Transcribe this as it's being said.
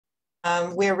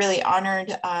We're really honored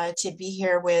to be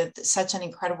here with such an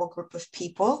incredible group of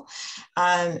people,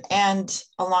 and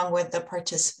along with the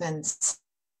participants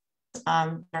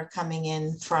are coming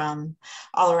in from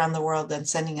all around the world and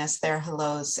sending us their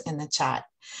hellos in the chat.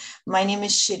 My name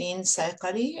is Shireen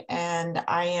Seqari, and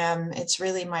it's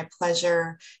really my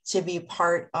pleasure to be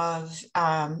part of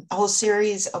a whole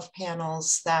series of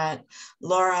panels that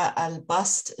Laura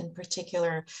Albast in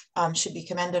particular should be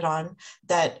commended on,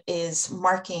 that is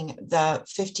marking the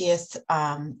 50th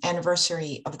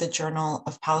anniversary of the Journal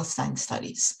of Palestine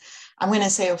Studies. I'm going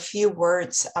to say a few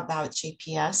words about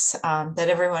JPS that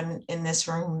everyone in this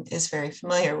room is very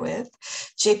familiar with.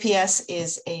 JPS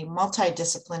is a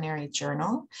multidisciplinary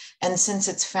journal, and since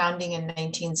its founding in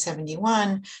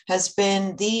 1971, has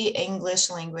been the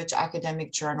English language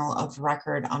academic journal of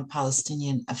record on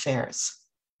Palestinian affairs.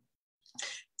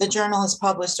 The journal has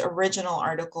published original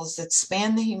articles that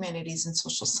span the humanities and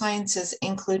social sciences,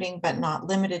 including but not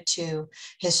limited to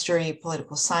history,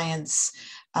 political science,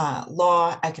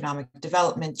 law, economic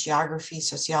development, geography,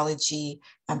 sociology,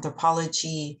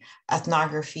 anthropology,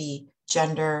 ethnography,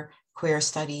 gender, queer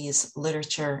studies,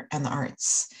 literature, and the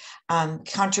arts.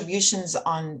 Contributions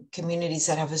on communities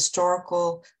that have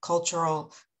historical,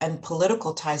 cultural, and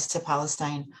political ties to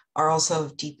Palestine are also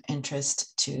of deep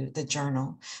interest to the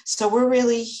journal. So we're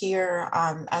really here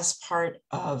as part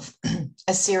of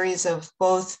a series of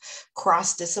both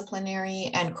cross-disciplinary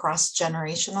and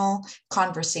cross-generational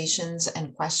conversations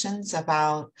and questions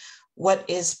about what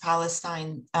is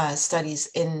Palestine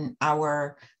studies in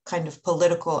our kind of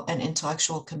political and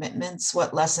intellectual commitments,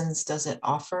 what lessons does it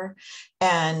offer,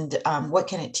 and what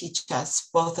can it teach us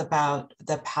both about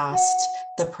the past,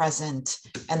 the present,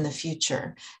 and the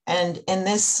future. And in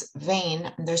this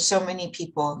vein, there's so many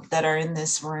people that are in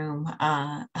this room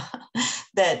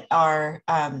that aren't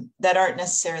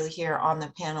necessarily here on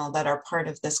the panel that are part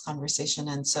of this conversation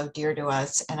and so dear to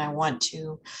us. And I want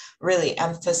to really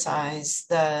emphasize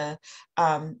the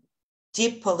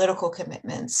deep political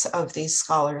commitments of these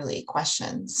scholarly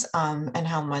questions and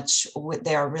how much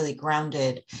they are really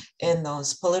grounded in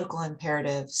those political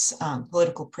imperatives,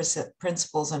 political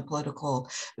principles, and political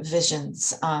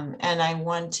visions. And I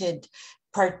wanted,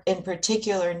 in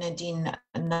particular, Nadine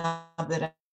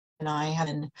Nabet and I have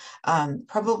been,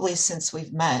 probably since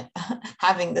we've met,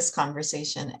 having this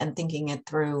conversation and thinking it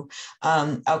through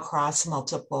across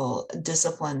multiple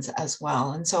disciplines as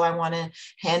well. And so I want to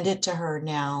hand it to her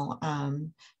now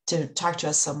to talk to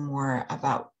us some more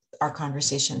about our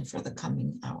conversation for the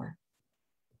coming hour.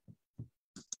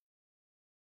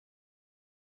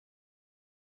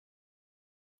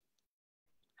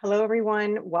 Hello,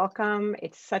 everyone. Welcome.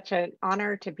 It's such an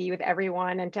honor to be with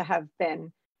everyone and to have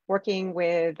been working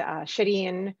with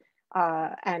Shireen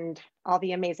and all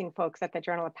the amazing folks at the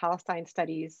Journal of Palestine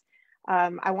Studies.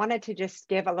 I wanted to just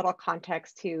give a little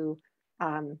context to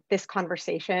this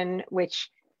conversation, which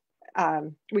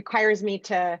requires me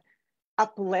to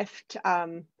uplift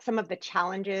some of the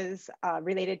challenges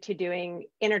related to doing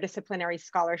interdisciplinary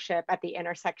scholarship at the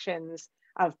intersections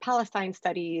of Palestine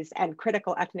studies and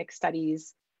critical ethnic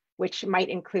studies, which might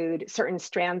include certain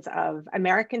strands of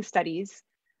American studies,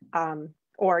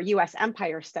 or US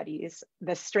Empire Studies,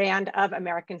 the strand of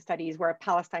American studies where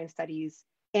Palestine studies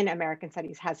in American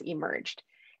studies has emerged.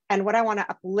 And what I want to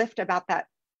uplift about that,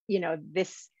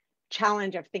 this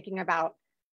challenge of thinking about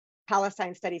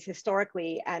Palestine studies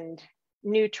historically and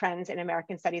new trends in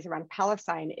American studies around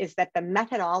Palestine is that the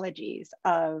methodologies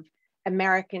of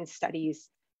American studies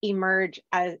emerge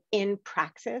as in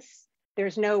praxis.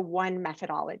 There's no one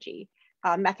methodology.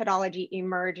 Methodology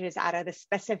emerges out of the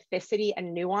specificity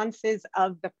and nuances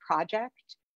of the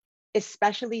project,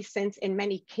 especially since in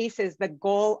many cases, the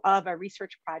goal of a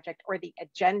research project or the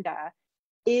agenda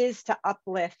is to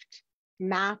uplift,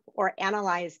 map, or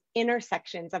analyze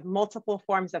intersections of multiple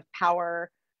forms of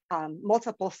power,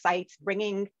 multiple sites,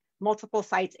 bringing multiple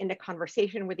sites into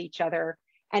conversation with each other,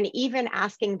 and even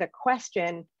asking the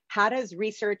question, how does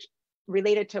research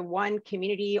related to one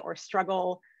community or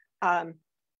struggle,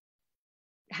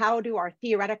 how do our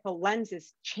theoretical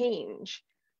lenses change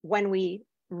when we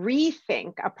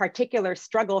rethink a particular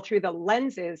struggle through the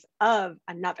lenses of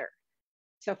another?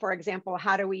 So for example,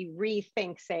 how do we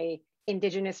rethink, say,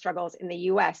 Indigenous struggles in the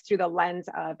US through the lens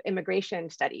of immigration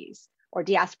studies or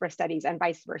diaspora studies and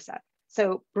vice versa?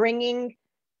 So bringing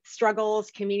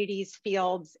struggles, communities,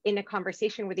 fields into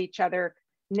conversation with each other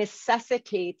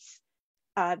necessitates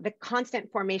the constant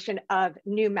formation of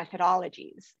new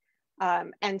methodologies.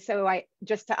 And so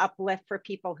just to uplift for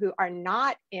people who are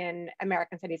not in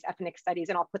American studies, ethnic studies,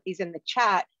 and I'll put these in the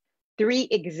chat, 3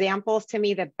 examples to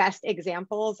me, the best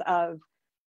examples of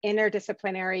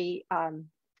interdisciplinary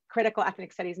critical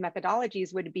ethnic studies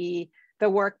methodologies would be the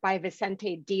work by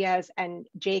Vicente Diaz and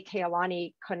J.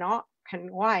 Kealani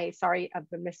Kanwai, sorry of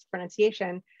the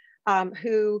mispronunciation,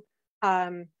 who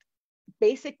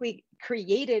basically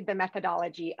created the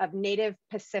methodology of Native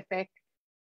Pacific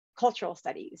cultural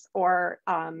studies, or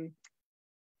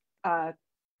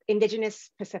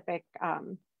Indigenous Pacific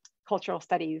cultural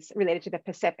studies related to the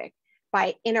Pacific,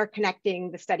 by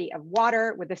interconnecting the study of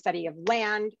water with the study of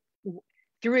land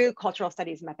through cultural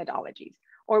studies methodologies.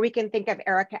 Or we can think of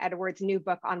Erica Edwards' new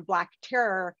book on Black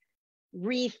terror,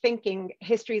 rethinking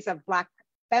histories of Black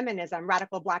feminism,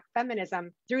 radical Black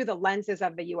feminism, through the lenses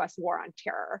of the US war on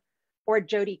terror. Or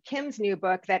Jody Kim's new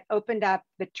book that opened up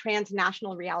the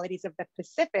transnational realities of the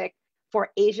Pacific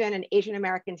for Asian and Asian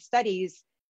American studies,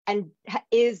 and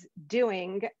is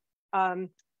doing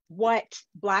what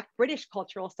Black British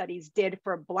cultural studies did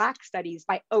for Black studies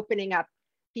by opening up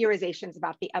theorizations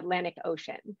about the Atlantic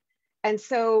Ocean. And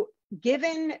so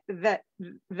given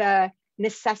the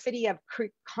necessity of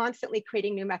constantly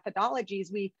creating new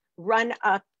methodologies, we run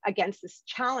up against this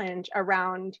challenge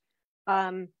around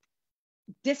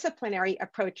disciplinary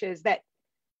approaches that,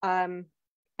 and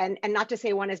not to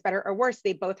say one is better or worse,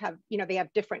 they both have, they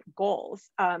have different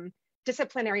goals.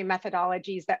 Disciplinary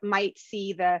methodologies that might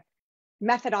see the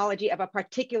methodology of a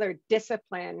particular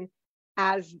discipline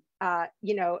as,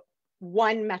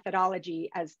 one methodology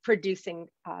as producing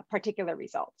particular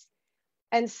results.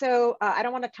 And so I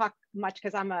don't want to talk much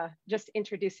because I'm just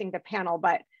introducing the panel,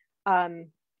 but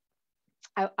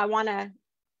I want to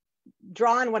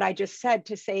draw on what I just said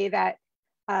to say that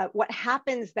what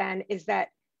happens then is that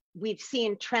we've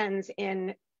seen trends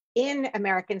in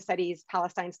American studies,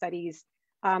 Palestine studies,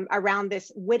 around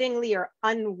this wittingly or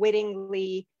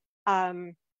unwittingly,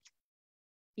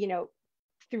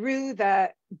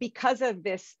 because of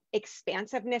this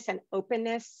expansiveness and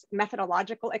openness,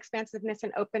 methodological expansiveness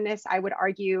and openness, I would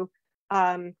argue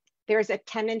there's a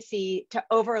tendency to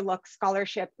overlook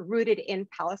scholarship rooted in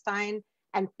Palestine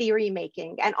and theory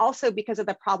making, and also because of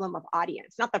the problem of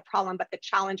audience, not the problem, but the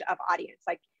challenge of audience.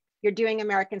 Like, you're doing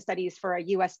American studies for a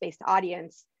US based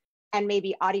audience, and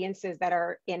maybe audiences that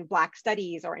are in Black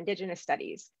studies or Indigenous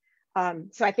studies.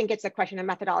 So I think it's a question of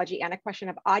methodology and a question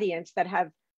of audience that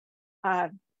have,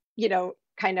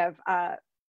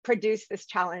 produced this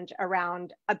challenge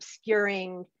around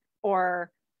obscuring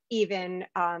or even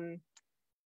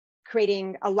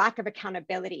creating a lack of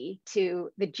accountability to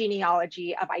the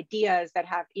genealogy of ideas that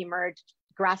have emerged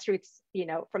grassroots,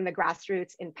 from the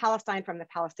grassroots in Palestine, from the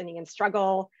Palestinian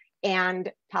struggle,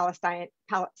 and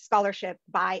scholarship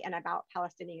by and about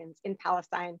Palestinians in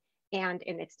Palestine and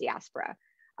in its diaspora.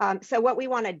 So what we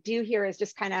want to do here is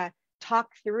just kind of talk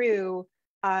through,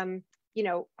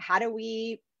 how do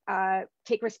we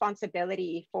take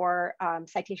responsibility for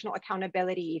citational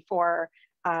accountability, for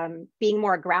being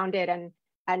more grounded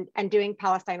and doing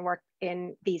Palestine work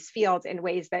in these fields in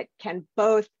ways that can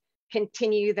both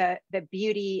continue the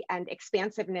beauty and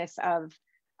expansiveness of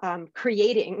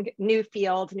creating new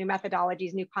fields, new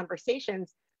methodologies, new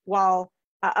conversations, while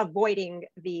avoiding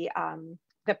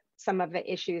some of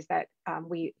the issues that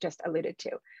we just alluded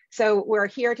to. So we're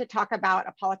here to talk about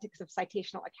a politics of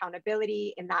citational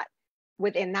accountability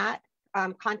within that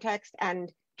context,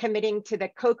 and committing to the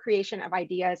co-creation of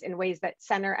ideas in ways that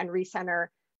center and recenter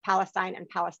Palestine and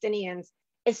Palestinians,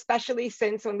 especially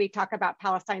since when we talk about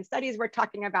Palestine studies, we're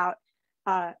talking about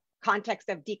context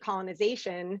of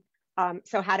decolonization.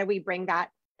 So how do we bring that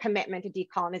commitment to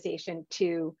decolonization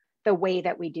to the way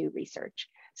that we do research?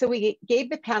 So we gave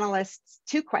the panelists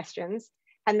 2 questions,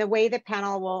 and the way the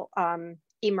panel will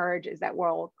emerge is that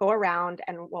we'll go around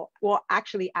and we'll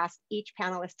actually ask each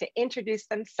panelist to introduce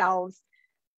themselves,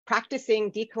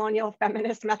 practicing decolonial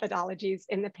feminist methodologies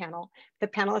in the panel. The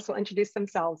panelists will introduce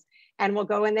themselves, and we'll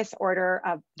go in this order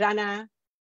of Rana,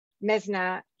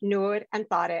 Mezna, Noor, and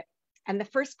Tariq. And the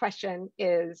first question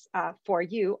is for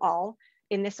you all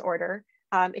in this order.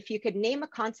 If you could name a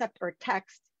concept or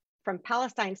text from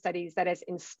Palestine studies that has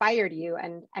inspired you,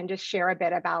 and just share a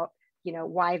bit about,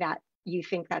 why that you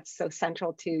think that's so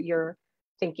central to your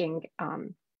thinking,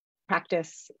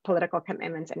 practice, political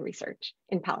commitments, and research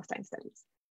in Palestine studies.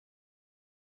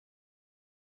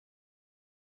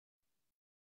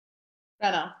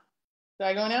 Rana, do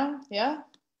I go now? Yeah.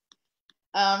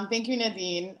 Thank you,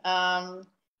 Nadine.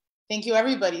 Thank you,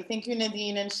 everybody. Thank you,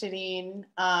 Nadine and Shireen,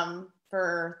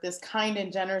 for this kind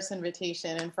and generous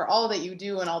invitation, and for all that you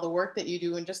do and all the work that you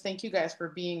do. And just thank you guys for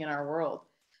being in our world.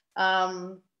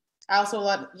 I also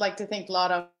like to thank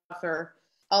Lara for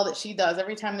all that she does.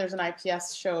 Every time there's an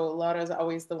IPS show, Lara is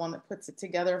always the one that puts it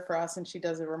together for us, and she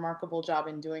does a remarkable job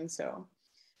in doing so.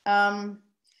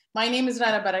 My name is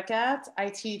Rana Barakat. I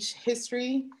teach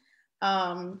history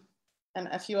and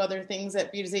a few other things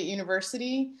at Birzeit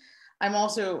University. I'm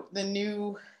also the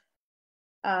new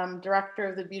director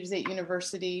of the Birzeit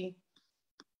University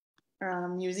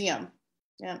Museum.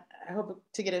 And I hope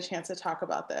to get a chance to talk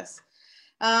about this.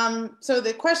 So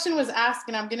the question was asked,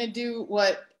 and I'm going to do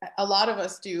what a lot of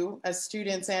us do as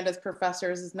students and as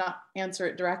professors, is not answer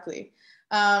it directly.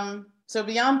 So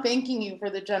beyond thanking you for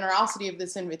the generosity of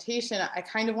this invitation, I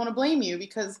kind of want to blame you,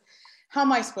 because how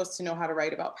am I supposed to know how to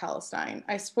write about Palestine?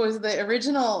 I suppose the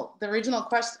original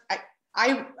question,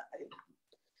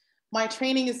 my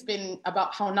training has been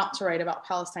about how not to write about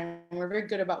Palestine. We're very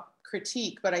good about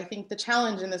critique, but I think the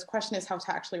challenge in this question is how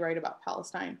to actually write about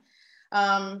Palestine.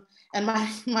 And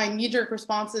my knee-jerk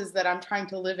response is that I'm trying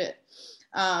to live it.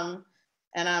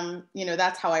 And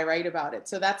that's how I write about it.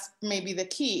 So that's maybe the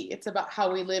key. It's about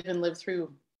how we live and live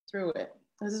through it.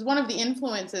 This is one of the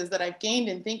influences that I've gained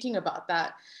in thinking about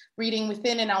that, reading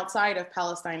within and outside of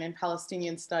Palestine and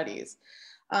Palestinian studies.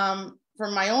 From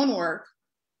my own work,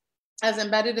 as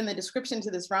embedded in the description to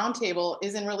this roundtable,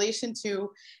 is in relation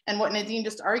to, and what Nadine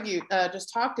just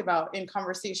talked about in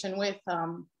conversation with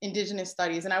Indigenous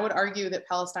studies. And I would argue that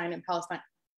Palestine and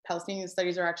Palestinian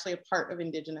studies are actually a part of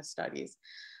Indigenous studies.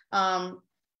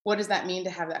 What does that mean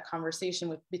to have that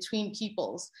conversation between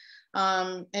peoples?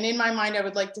 And in my mind, I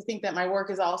would like to think that my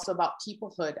work is also about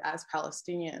peoplehood as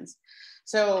Palestinians.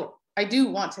 So I do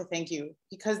want to thank you,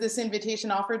 because this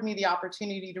invitation offered me the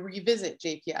opportunity to revisit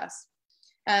JPS.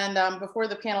 And before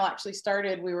the panel actually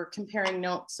started, we were comparing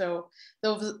notes. So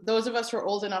those of us who are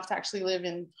old enough to actually live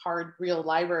in hard, real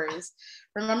libraries,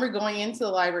 remember going into the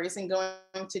libraries and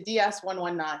going to DS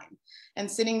 119 and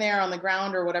sitting there on the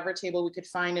ground or whatever table we could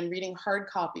find and reading hard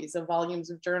copies of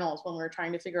volumes of journals when we were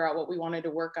trying to figure out what we wanted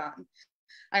to work on.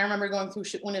 I remember going through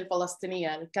Shu'un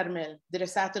al-Falastiniya, Al-Karmel,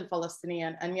 Dirasat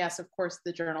al-Falastiniya, and yes, of course,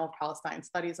 the Journal of Palestine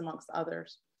Studies, amongst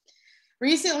others.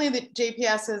 Recently, the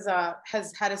JPS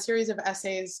has had a series of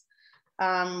essays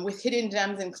with hidden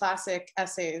gems and classic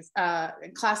essays,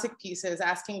 classic pieces,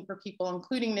 asking for people,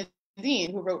 including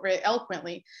Nadine, who wrote very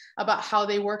eloquently about how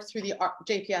they work through the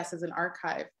JPS as an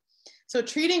archive. So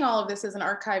treating all of this as an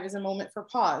archive is a moment for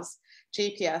pause,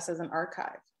 JPS as an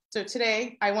archive. So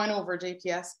today I went over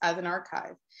JPS as an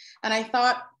archive, and I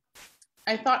thought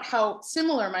how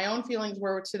similar my own feelings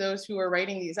were to those who were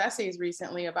writing these essays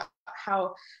recently about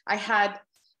how I had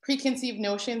preconceived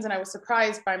notions, and I was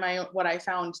surprised by what I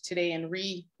found today in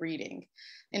rereading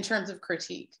in terms of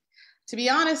critique. To be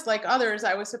honest, like others,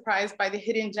 I was surprised by the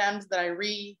hidden gems that I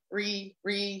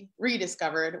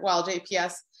rediscovered while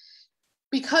JPS,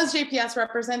 because JPS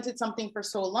represented something for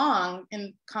so long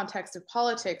in context of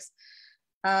politics,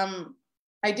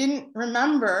 I didn't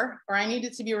remember, or I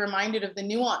needed to be reminded of the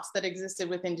nuance that existed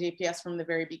within JPS from the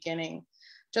very beginning.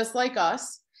 Just like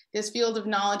us, this field of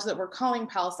knowledge that we're calling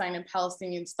Palestine and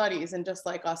Palestinian studies, and just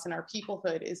like us in our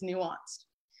peoplehood, is nuanced.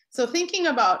 So thinking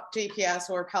about JPS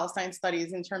or Palestine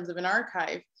studies in terms of an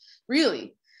archive,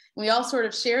 really, we all sort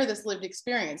of share this lived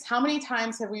experience. How many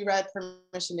times have we read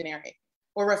Permission to Narrate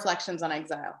or Reflections on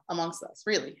Exile amongst us?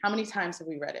 Really, how many times have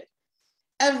we read it?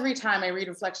 Every time I read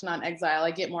Reflection on Exile,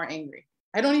 I get more angry.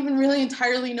 I don't even really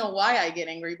entirely know why I get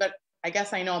angry, but I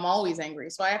guess I know I'm always angry.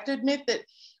 So I have to admit that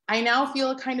I now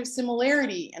feel a kind of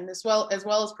similarity and as well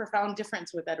as profound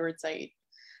difference with Edward Said.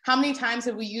 How many times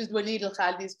have we used Walid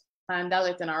al-Khaldi's Plan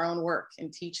Dalit in our own work,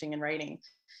 in teaching and writing?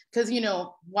 Because,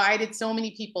 why did so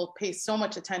many people pay so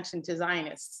much attention to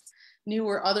Zionists, new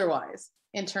or otherwise,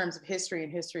 in terms of history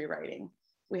and history writing?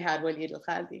 We had Walid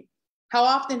al-Khaldi. How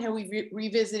often have we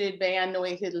revisited Bayan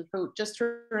Nawahid al-Hut just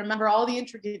to remember all the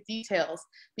intricate details,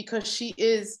 because she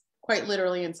is quite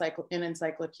literally an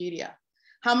encyclopedia?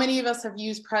 How many of us have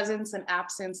used presence and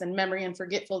absence and memory and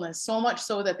forgetfulness so much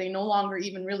so that they no longer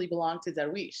even really belong to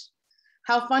Darwish?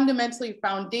 How fundamentally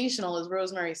foundational is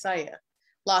Rosemary Sayed?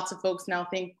 Lots of folks now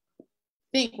think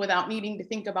without needing to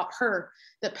think about her,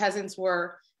 that peasants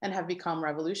were and have become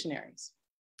revolutionaries.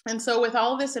 And so with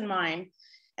all this in mind,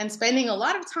 and spending a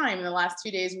lot of time in the last 2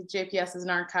 days with JPS as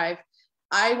an archive,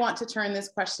 I want to turn this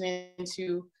question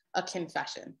into a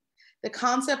confession. The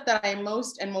concept that I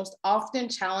most often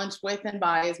challenged with and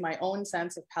by is my own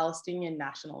sense of Palestinian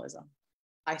nationalism.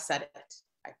 I said it,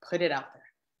 I put it out there.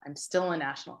 I'm still a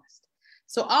nationalist.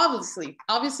 So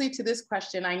obviously to this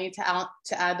question, I need to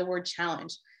add the word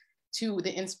challenge to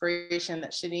the inspiration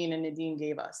that Shireen and Nadine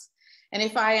gave us. And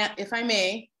if I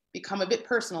may become a bit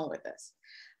personal with this,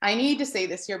 I need to say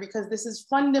this here because this is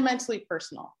fundamentally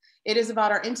personal. It is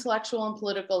about our intellectual and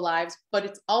political lives, but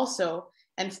it's also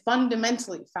and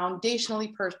fundamentally,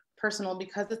 foundationally personal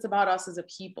because it's about us as a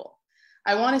people.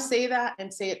 I want to say that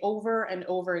and say it over and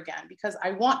over again, because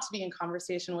I want to be in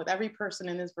conversation with every person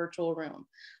in this virtual room.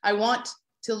 I want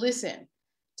to listen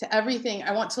to everything.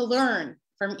 I want to learn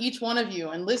from each one of you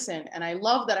and listen. And I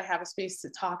love that I have a space to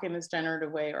talk in this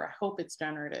generative way, or I hope it's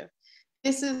generative.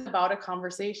 This is about a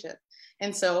conversation.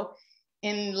 And so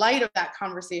in light of that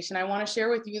conversation, I want to share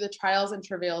with you the trials and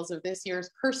travails of this year's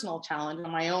personal challenge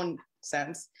on my own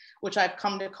sense, which I've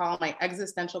come to call my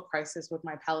existential crisis with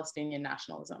my Palestinian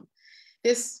nationalism.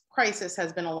 This crisis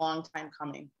has been a long time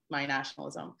coming, my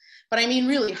nationalism. But I mean,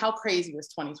 really, how crazy was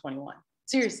 2021?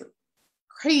 Seriously,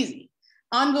 crazy.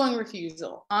 Ongoing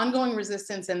refusal, ongoing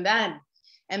resistance, and then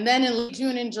in late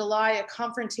June and July, a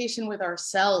confrontation with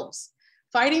ourselves.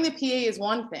 Fighting the PA is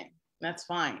one thing, that's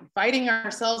fine. Fighting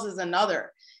ourselves is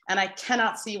another, and I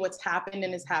cannot see what's happened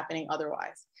and is happening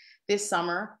otherwise. This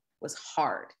summer was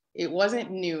hard. It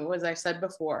wasn't new, as I said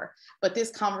before, but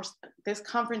this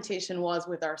confrontation was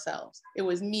with ourselves. It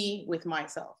was me with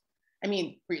myself. I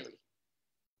mean, really.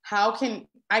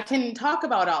 I can talk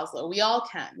about Oslo, we all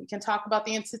can. We can talk about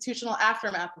the institutional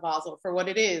aftermath of Oslo for what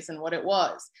it is and what it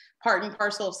was, part and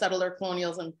parcel of settler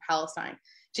colonialism in Palestine.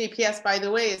 JPS, by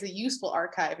the way, is a useful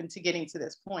archive into getting to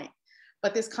this point.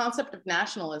 But this concept of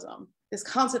nationalism is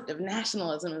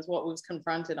what was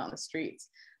confronted on the streets.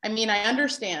 I mean, I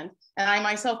understand, and I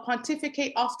myself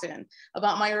pontificate often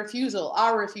about our refusal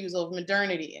of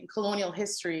modernity and colonial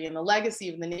history and the legacy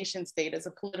of the nation state as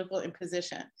a political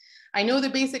imposition. I know the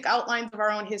basic outlines of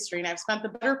our own history, and I've spent the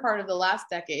better part of the last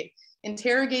decade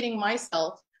interrogating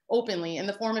myself openly in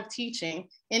the form of teaching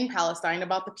in Palestine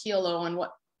about the PLO and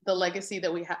what the legacy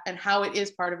that we have and how it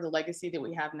is part of the legacy that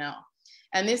we have now.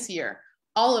 And this year,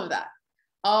 all of that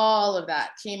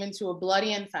came into a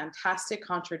bloody and fantastic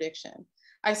contradiction.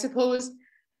 I suppose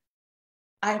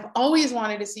I've always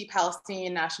wanted to see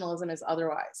Palestinian nationalism as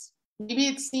otherwise. Maybe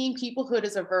it's seeing peoplehood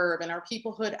as a verb and our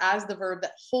peoplehood as the verb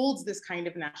that holds this kind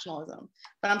of nationalism.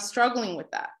 But I'm struggling with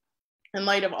that in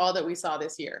light of all that we saw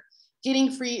this year.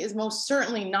 Getting free is most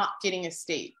certainly not getting a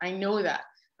state. I know that.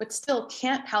 But still,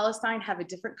 can't Palestine have a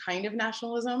different kind of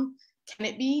nationalism? Can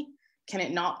it be? Can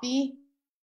it not be?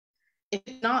 If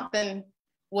not, then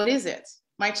what is it?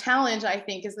 My challenge, I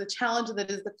think, is the challenge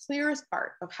that is the clearest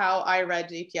part of how I read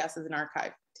JPS as an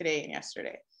archive today and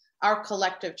yesterday. Our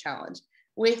collective challenge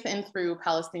with and through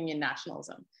Palestinian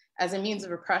nationalism as a means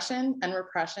of oppression and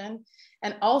repression,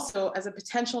 and also as a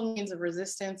potential means of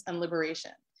resistance and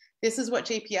liberation. This is what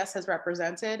JPS has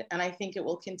represented, and I think it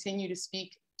will continue to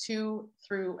speak to,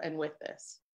 through, and with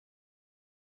this.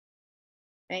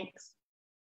 Thanks.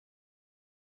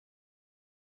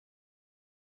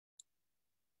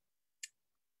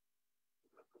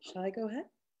 Shall I go ahead?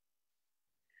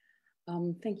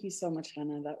 Thank you so much,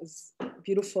 Hannah. That was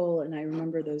beautiful. And I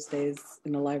remember those days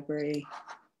in the library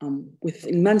with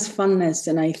immense funness.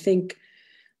 And I think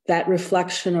that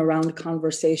reflection around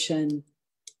conversation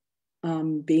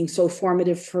being so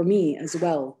formative for me as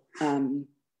well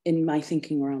in my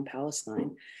thinking around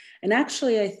Palestine. And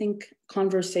actually, I think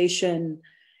conversation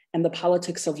and the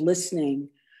politics of listening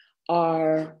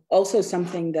are also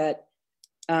something that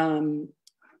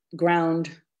ground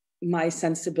my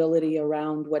sensibility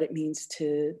around what it means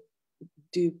to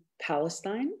do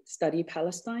Palestine, study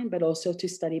Palestine, but also to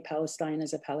study Palestine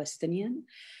as a Palestinian,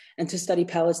 and to study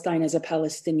Palestine as a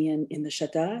Palestinian in the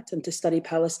Shaddad, and to study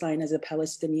Palestine as a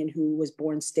Palestinian who was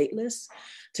born stateless,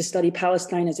 to study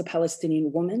Palestine as a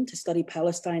Palestinian woman, to study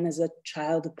Palestine as a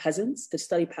child of peasants, to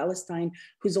study Palestine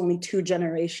who's only 2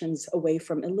 generations away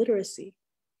from illiteracy.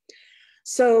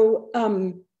 So,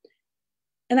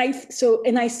 and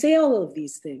I say all of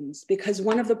these things because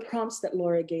one of the prompts that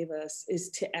Laura gave us is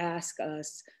to ask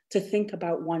us to think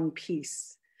about one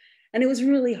piece. And it was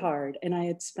really hard. And I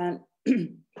had spent,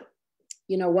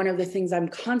 one of the things I'm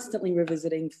constantly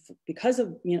revisiting because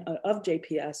of, of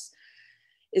JPS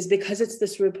is because it's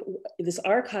this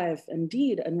archive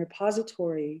indeed and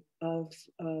repository of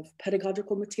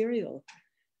pedagogical material.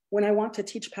 When I want to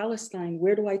teach Palestine,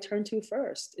 where do I turn to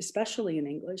first, especially in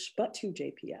English, but to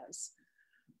JPS?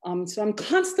 So I'm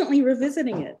constantly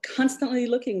revisiting it, constantly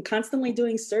looking, constantly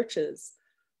doing searches.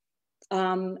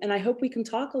 And I hope we can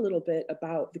talk a little bit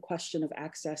about the question of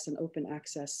access and open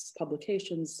access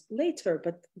publications later,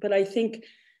 but I think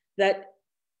that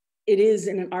it is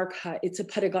in an archive, it's a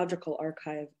pedagogical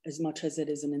archive as much as it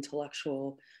is an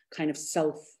intellectual kind of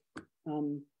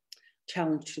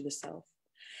challenge to the self.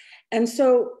 And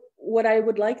so what I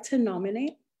would like to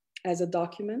nominate as a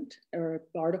document or an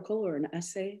article or an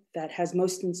essay that has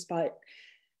most inspired,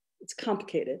 it's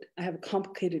complicated. I have a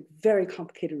complicated, very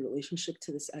complicated relationship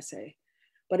to this essay,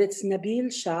 but it's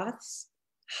Nabil Shaath's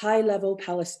High-Level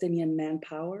Palestinian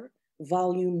Manpower,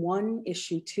 Volume 1,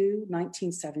 Issue 2,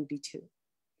 1972.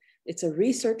 It's a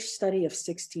research study of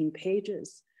 16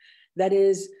 pages that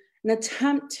is an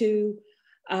attempt to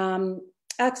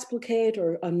explicate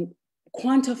or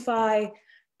quantify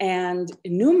and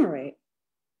enumerate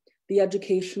the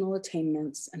educational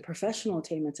attainments and professional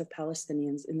attainments of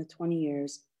Palestinians in the 20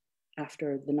 years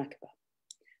after the Nakba.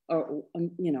 Or,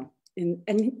 you know,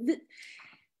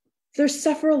 there's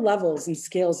several levels and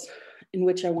scales in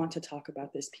which I want to talk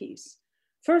about this piece.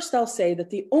 First, I'll say that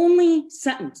the only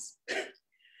sentence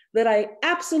that I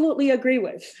absolutely agree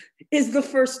with is the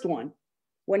first one,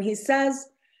 when he says,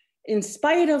 in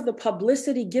spite of the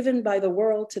publicity given by the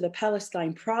world to the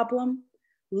Palestine problem,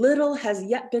 little has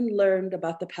yet been learned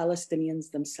about the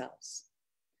Palestinians themselves.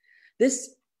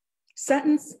 This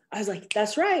sentence, I was like,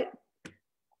 that's right.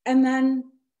 And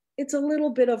then it's a little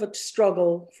bit of a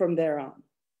struggle from there on.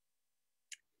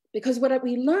 Because what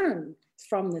we learned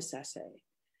from this essay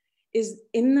is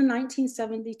in the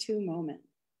 1972 moment,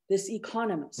 this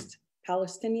economist,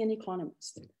 Palestinian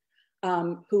economist,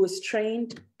 who was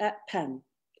trained at Penn,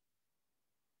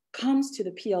 comes to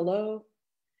the PLO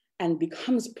and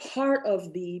becomes part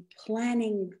of the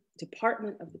planning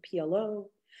department of the PLO,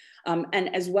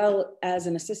 and as well as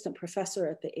an assistant professor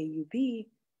at the AUB,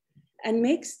 and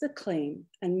makes the claim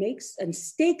and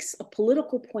stakes a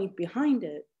political point behind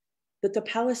it that the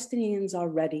Palestinians are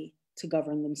ready to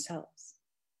govern themselves.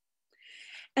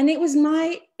 And it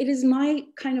is my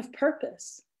kind of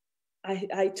purpose.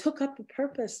 I took up a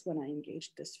purpose when I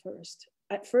engaged this first.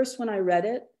 At first, when I read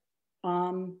it,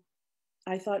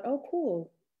 I thought, oh,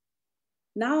 cool.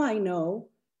 Now I know,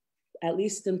 at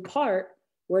least in part,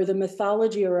 where the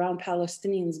mythology around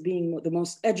Palestinians being the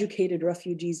most educated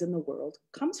refugees in the world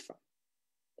comes from.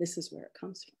 This is where it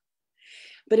comes from.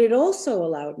 But it also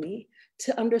allowed me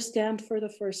to understand for the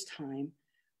first time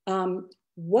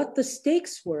what the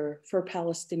stakes were for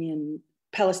Palestinian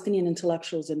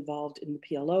intellectuals involved in the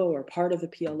PLO or part of the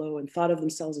PLO and thought of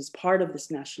themselves as part of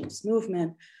this nationalist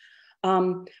movement,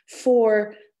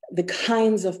 for the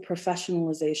kinds of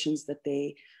professionalizations that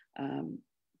they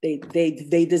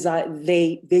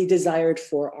desired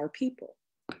for our people.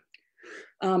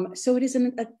 So it is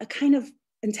a kind of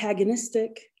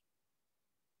antagonistic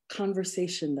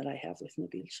conversation that I have with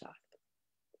Nabil Shaath.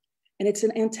 And it's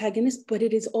an antagonist, but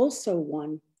it is also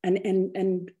one,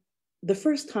 and the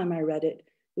first time I read it,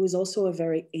 it was also a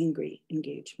very angry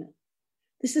engagement.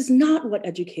 This is not what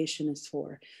education is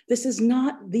for. This is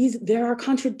not there are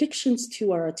contradictions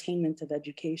to our attainment of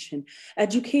education.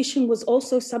 Education was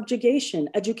also subjugation.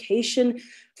 Education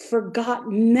forgot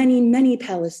many, many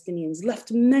Palestinians,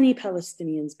 left many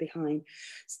Palestinians behind.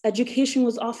 Education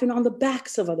was often on the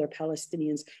backs of other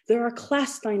Palestinians. There are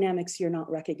class dynamics you're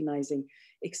not recognizing,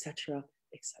 etc.,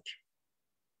 etc.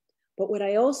 But what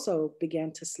I also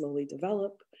began to slowly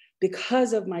develop,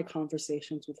 because of my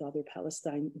conversations with other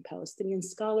Palestinian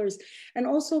scholars, and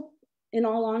also, in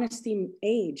all honesty,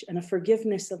 age and a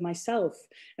forgiveness of myself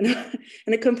and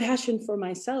a compassion for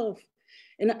myself,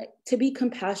 and to be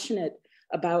compassionate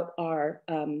about our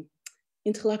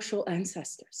intellectual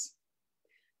ancestors,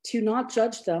 to not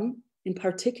judge them in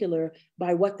particular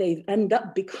by what they end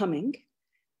up becoming.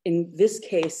 In this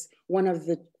case, one of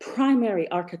the primary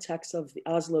architects of the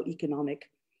Oslo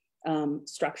economic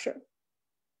structure.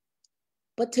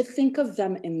 But to think of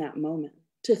them in that moment,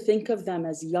 to think of them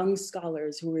as young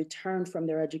scholars who return from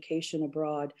their education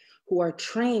abroad, who are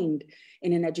trained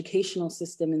in an educational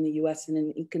system in the US and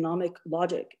in economic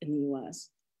logic in the US,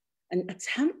 and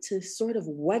attempt to sort of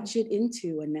wedge it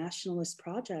into a nationalist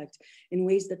project in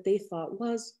ways that they thought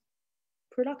was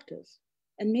productive.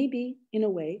 And maybe in a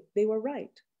way they were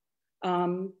right.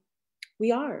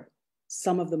 We are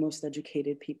some of the most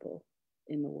educated people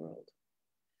in the world.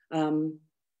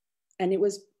 And it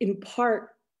was in part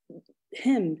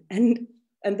him and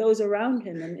those around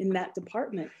him and in that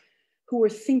department who were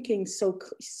thinking so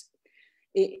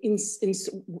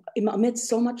amidst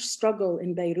so much struggle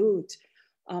in Beirut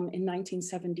in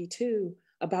 1972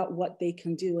 about what they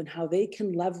can do and how they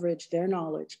can leverage their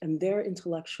knowledge and their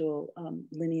intellectual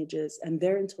lineages and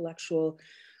their intellectual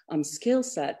skill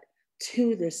set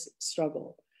to this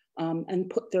struggle and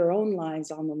put their own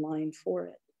lives on the line for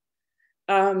it.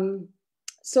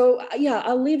 So yeah,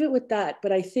 I'll leave it with that.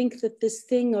 But I think that this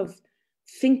thing of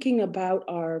thinking about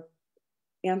our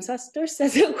ancestors,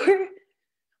 as it were,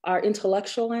 our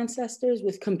intellectual ancestors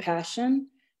with compassion,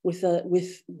 with a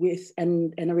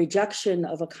rejection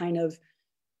of a kind of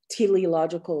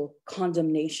teleological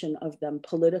condemnation of them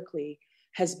politically,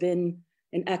 has been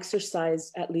an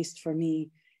exercise, at least for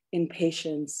me, in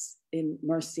patience, in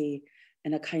mercy,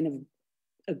 and a kind of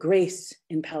a grace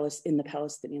in the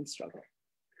Palestinian struggle.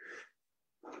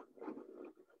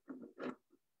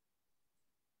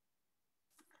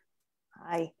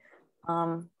 Hi.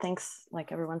 Thanks,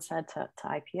 like everyone said, to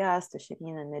IPS, to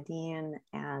Shireen and Nadine,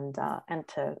 and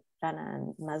to Jenna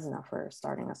and Mesna for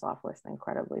starting us off with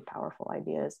incredibly powerful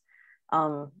ideas.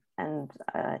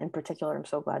 In particular, I'm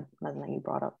so glad, Mesna, you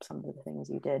brought up some of the things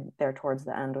you did there towards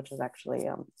the end, which is actually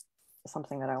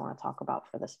something that I want to talk about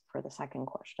for the second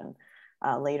question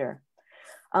later.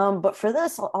 But for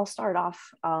this, I'll start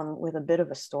off with a bit of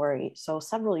a story. So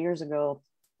several years ago,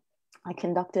 I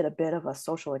conducted a bit of a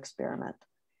social experiment,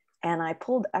 and I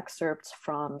pulled excerpts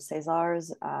from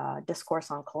César's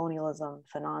Discourse on Colonialism,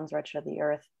 Fanon's Wretched of the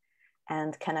Earth,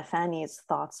 and Kanafani's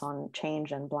Thoughts on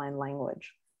Change and Blind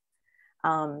Language.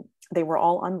 They were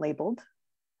all unlabeled.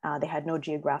 They had no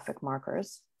geographic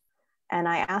markers. And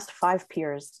I asked 5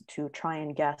 peers to try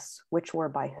and guess which were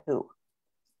by who.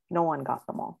 No one got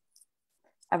them all.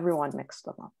 Everyone mixed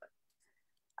them up.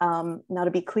 Now,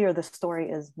 to be clear, the story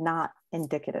is not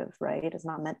indicative, right? It's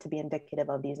not meant to be indicative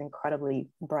of these incredibly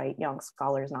bright young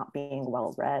scholars not being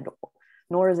well-read,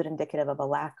 nor is it indicative of a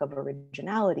lack of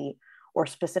originality or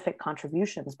specific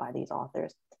contributions by these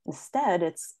authors. Instead,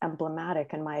 it's emblematic,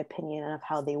 in my opinion, of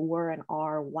how they were and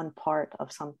are one part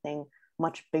of something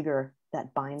much bigger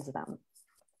that binds them.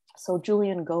 So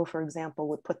Julian Go, for example,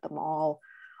 would put them all,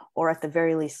 or at the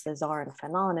very least César and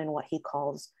Fanon, in what he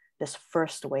calls this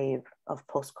first wave of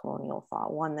post-colonial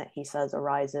thought, one that he says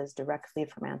arises directly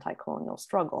from anti-colonial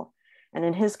struggle. And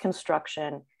in his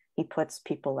construction, he puts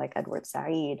people like Edward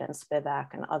Said and Spivak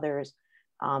and others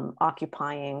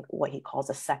occupying what he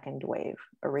calls a second wave,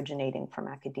 originating from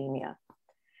academia.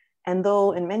 And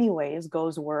though in many ways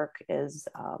Go's work is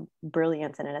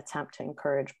brilliant in an attempt to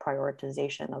encourage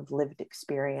prioritization of lived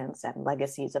experience and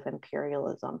legacies of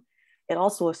imperialism, it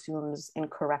also assumes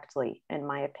incorrectly, in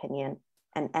my opinion,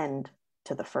 an end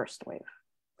to the first wave.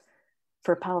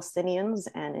 For Palestinians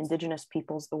and indigenous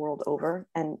peoples the world over,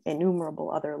 and innumerable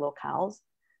other locales,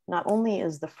 not only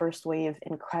is the first wave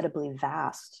incredibly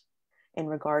vast in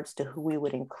regards to who we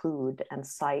would include and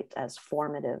cite as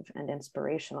formative and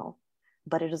inspirational,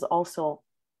 but it is also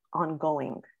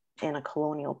ongoing in a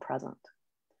colonial present.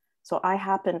 So I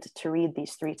happened to read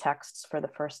these 3 texts for the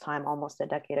first time almost a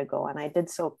decade ago, and I did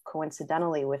so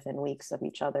coincidentally within weeks of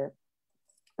each other.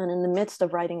 And in the midst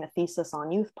of writing a thesis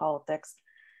on youth politics,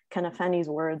 Kanafani's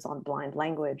words on blind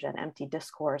language and empty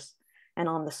discourse, and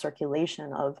on the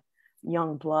circulation of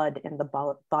young blood in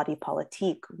the body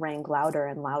politique, rang louder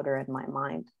and louder in my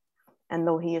mind. And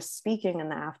though he is speaking in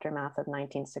the aftermath of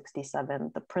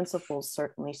 1967, the principles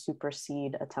certainly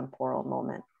supersede a temporal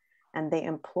moment, and they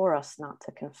implore us not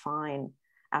to confine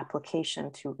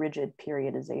application to rigid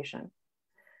periodization.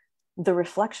 The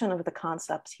reflection of the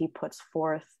concepts he puts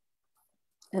forth,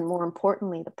 and more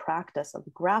importantly, the practice of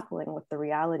grappling with the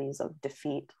realities of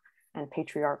defeat and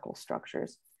patriarchal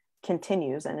structures,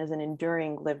 continues and is an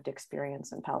enduring lived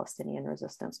experience in Palestinian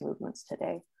resistance movements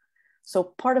today.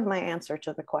 So part of my answer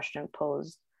to the question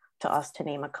posed to us to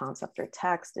name a concept or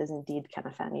text is indeed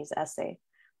Kanafani's essay,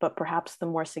 but perhaps the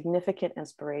more significant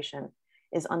inspiration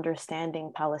is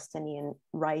understanding Palestinian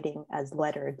writing as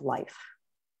lettered life.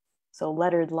 So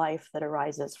lettered life that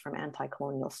arises from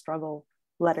anti-colonial struggle,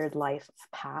 lettered life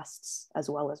of pasts as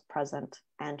well as present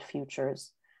and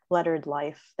futures, lettered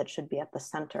life that should be at the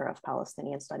center of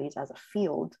Palestinian studies as a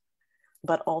field,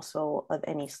 but also of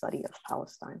any study of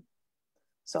Palestine.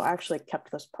 So I actually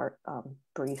kept this part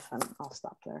brief, and I'll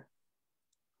stop there.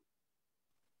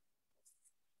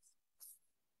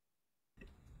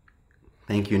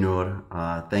 Thank you, Noor.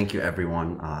 Thank you,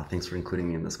 everyone. Thanks for including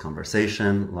me in this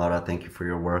conversation. Laura, thank you for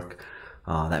your work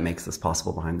that makes this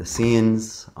possible behind the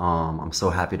scenes. I'm so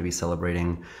happy to be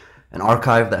celebrating an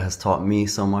archive that has taught me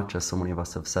so much, as so many of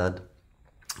us have said.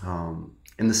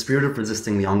 In the spirit of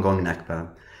resisting the ongoing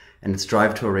Nakba and its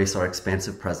drive to erase our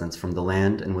expansive presence from the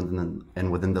land and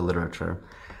within the literature,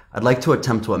 I'd like to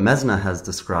attempt what Mesna has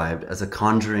described as a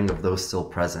conjuring of those still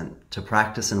present to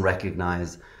practice and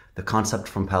recognize the concept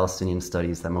from Palestinian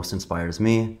studies that most inspires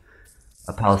me,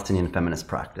 a Palestinian feminist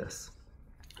practice.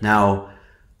 Now,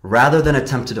 rather than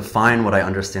attempt to define what I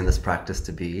understand this practice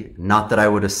to be, not that I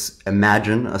would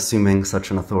imagine assuming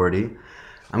such an authority,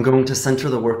 I'm going to center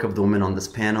the work of the women on this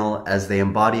panel as they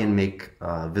embody and make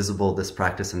visible this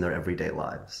practice in their everyday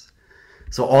lives.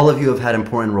 So all of you have had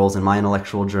important roles in my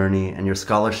intellectual journey, and your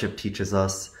scholarship teaches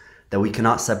us that we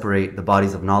cannot separate the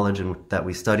bodies of knowledge that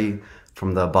we study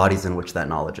from the bodies in which that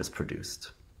knowledge is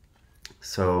produced.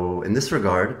 So in this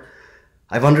regard,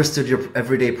 I've understood your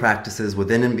everyday practices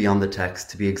within and beyond the text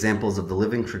to be examples of the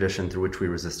living tradition through which we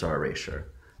resist our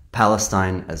erasure,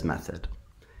 Palestine as method.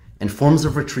 In forms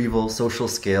of retrieval, social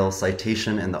scale,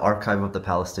 citation, and the archive of the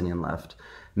Palestinian left,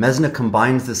 Mezna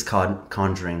combines this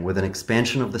conjuring with an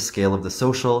expansion of the scale of the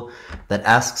social that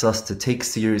asks us to take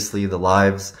seriously the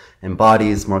lives and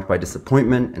bodies marked by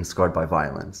disappointment and scarred by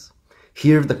violence.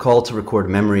 Here, the call to record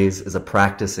memories is a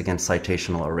practice against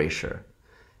citational erasure.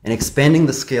 In expanding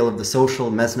the scale of the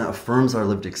social, Mezna affirms our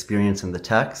lived experience in the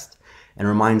text and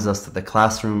reminds us that the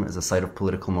classroom is a site of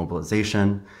political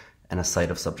mobilization and a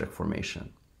site of subject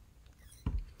formation.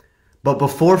 But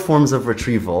before forms of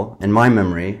retrieval, in my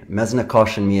memory, Mezna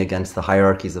cautioned me against the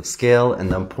hierarchies of scale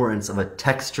and the importance of a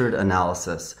textured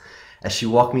analysis as she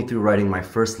walked me through writing my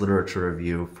first literature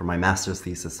review for my master's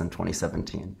thesis in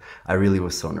 2017. I really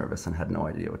was so nervous and had no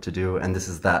idea what to do. And this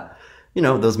is that, you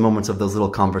know, those moments of those little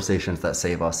conversations that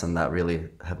save us and that really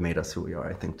have made us who we are,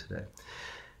 I think, today.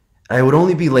 I would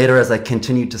only be later as I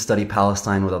continued to study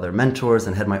Palestine with other mentors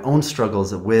and had my own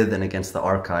struggles with and against the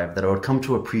archive that I would come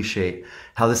to appreciate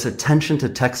how this attention to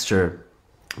texture,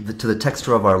 to the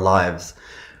texture of our lives,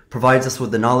 provides us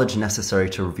with the knowledge necessary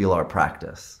to reveal our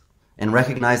practice. In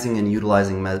recognizing and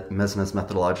utilizing Mezna's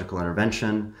methodological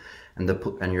intervention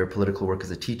and your political work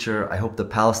as a teacher, I hope the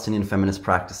Palestinian feminist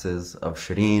practices of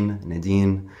Shireen,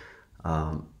 Nadine,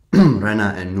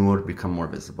 Rena, and Noor become more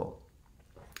visible.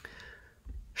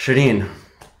 Shireen,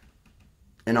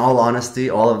 in all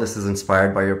honesty, all of this is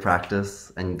inspired by your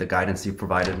practice and the guidance you've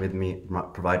provided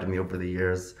me over the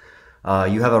years.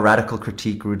 You have a radical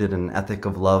critique rooted in an ethic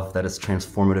of love that is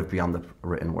transformative beyond the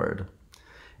written word.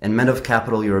 In Men of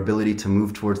Capital, your ability to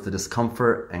move towards the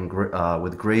discomfort and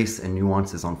with grace and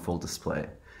nuance is on full display.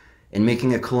 In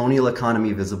making a colonial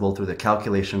economy visible through the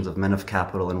calculations of Men of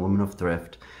Capital and Women of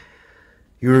Thrift,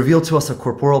 you reveal to us a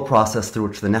corporal process through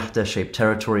which the Nahda shape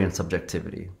territory and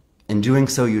subjectivity. In doing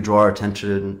so, you draw our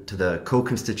attention to the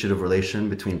co-constitutive relation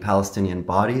between Palestinian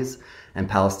bodies and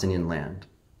Palestinian land.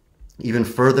 Even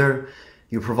further,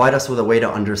 you provide us with a way to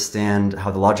understand how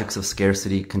the logics of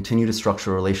scarcity continue to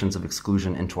structure relations of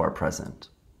exclusion into our present.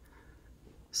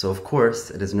 So, of course,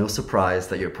 it is no surprise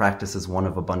that your practice is one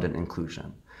of abundant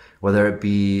inclusion, whether it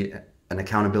be an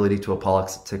accountability to a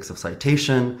politics of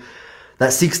citation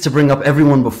that seeks to bring up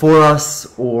everyone before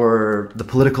us, or the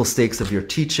political stakes of your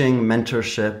teaching,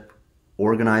 mentorship,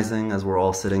 organizing, as we're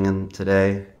all sitting in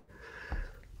today.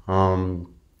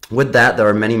 With that, there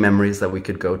are many memories that we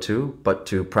could go to, but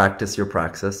to practice your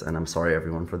praxis, and I'm sorry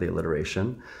everyone for the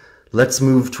alliteration, let's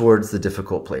move towards the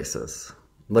difficult places.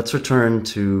 Let's return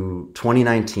to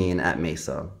 2019 at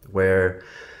Mesa, where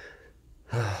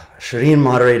Shireen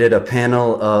moderated a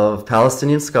panel of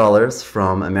Palestinian scholars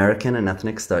from American and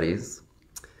ethnic studies.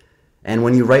 And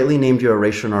when you rightly named your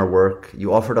erasure in our work,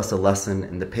 you offered us a lesson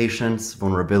in the patience,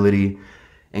 vulnerability,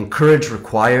 and courage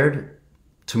required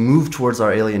to move towards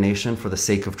our alienation for the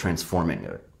sake of transforming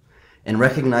it. In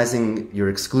recognizing your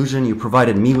exclusion, you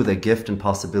provided me with a gift and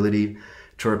possibility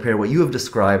to repair what you have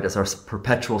described as our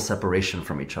perpetual separation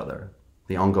from each other,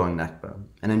 the ongoing Nakba.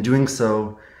 And in doing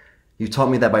so, you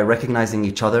taught me that by recognizing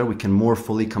each other, we can more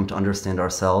fully come to understand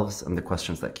ourselves and the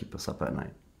questions that keep us up at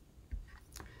night.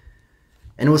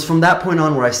 And it was from that point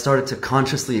on where I started to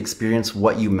consciously experience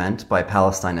what you meant by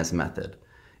Palestine as method.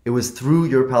 It was through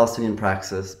your Palestinian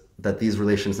praxis that these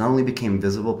relations not only became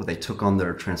visible, but they took on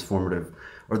their transformative,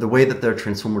 or the way that their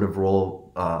transformative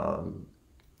role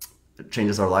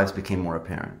changes our lives became more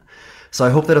apparent. So I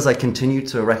hope that as I continue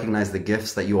to recognize the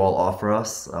gifts that you all offer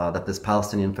us, that this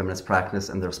Palestinian feminist practice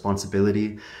and the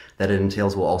responsibility that it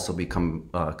entails will also become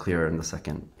clearer in the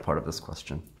second part of this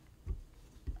question.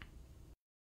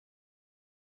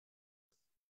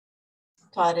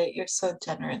 Claudia, you're so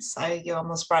generous.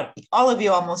 All of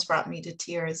you almost brought me to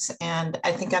tears. And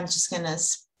I think I'm just going to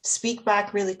speak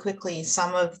back really quickly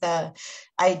some of the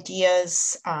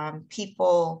ideas,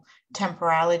 people,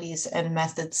 temporalities, and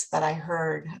methods that I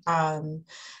heard. I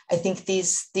think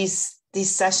these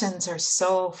sessions are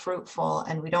so fruitful,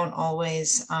 and we're not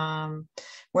always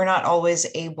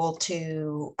able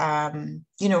to,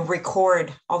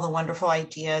 record all the wonderful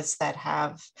ideas that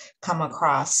have come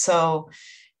across. So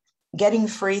getting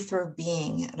free through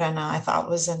being, Rena, I thought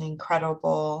was an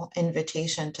incredible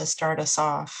invitation to start us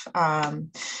off.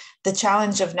 The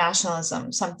challenge of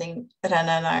nationalism, something Rena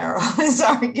and I are always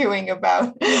arguing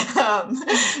about for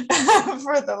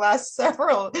the last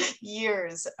several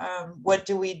years. What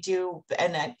do we do?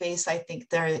 And at base, I think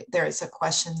there is a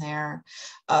question there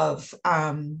of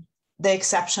the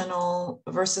exceptional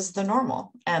versus the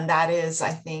normal. And that is, I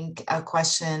think, a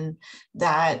question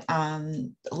that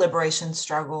liberation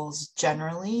struggles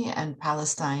generally, and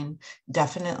Palestine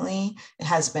definitely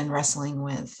has been wrestling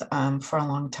with for a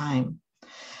long time.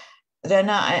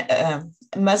 Rena,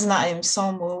 Mezna, I am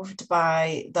so moved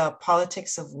by the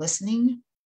politics of listening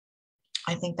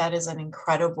I think that is an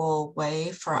incredible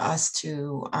way for us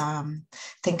to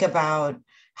think about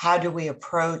how do we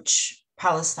approach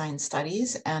Palestine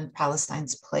studies and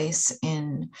Palestine's place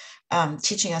in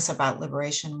teaching us about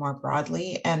liberation more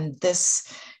broadly. And this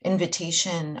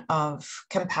invitation of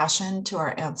compassion to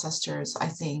our ancestors, I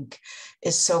think,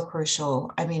 is so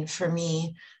crucial. I mean, for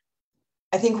me,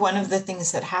 I think one of the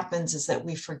things that happens is that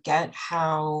we forget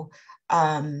how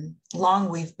long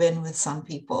we've been with some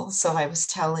people. So I was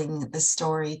telling the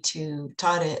story to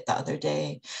Tariq the other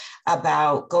day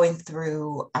about going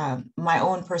through my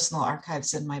own personal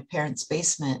archives in my parents'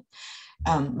 basement,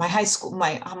 my high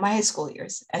school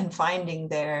years, and finding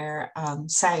there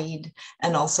Saeed,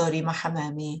 and also Rima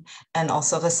Hamami, and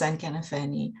also Ghassan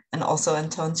Kanafani, and also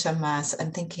Anton Shammas,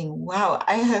 and thinking, wow,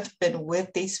 I have been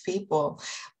with these people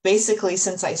basically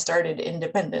since I started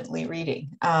independently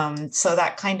reading. So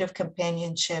that kind of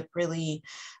companionship, really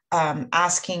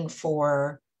asking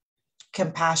for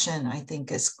compassion, I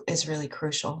think is really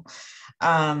crucial.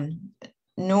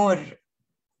 Noor,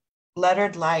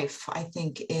 lettered life, I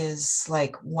think, is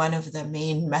like one of the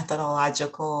main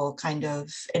methodological kind of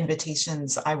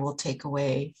invitations I will take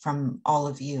away from all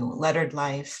of you. Lettered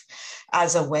life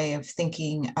as a way of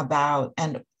thinking about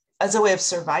and as a way of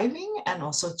surviving and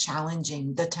also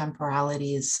challenging the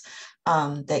temporalities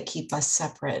that keep us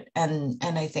separate. And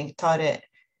I think Tariq,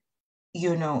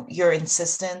 you know, your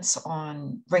insistence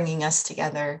on bringing us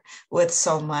together with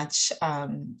so much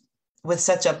with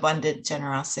such abundant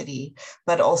generosity,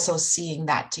 but also seeing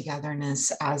that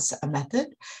togetherness as a method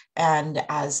and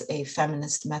as a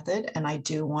feminist method. And I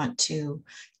do want to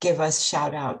give us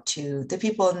shout out to the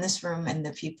people in this room and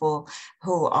the people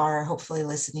who are hopefully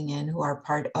listening in, who are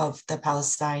part of the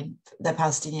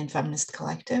Palestinian Feminist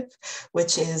Collective,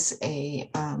 which is a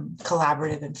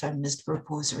collaborative and feminist group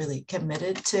who's really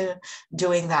committed to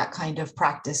doing that kind of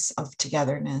practice of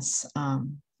togetherness.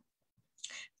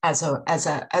 As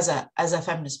a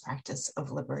feminist practice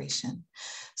of liberation.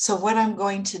 So what I'm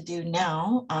going to do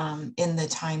now in the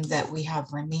time that we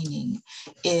have remaining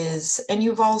is, and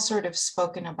you've all sort of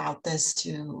spoken about this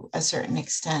to a certain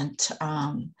extent,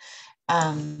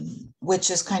 which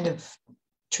is kind of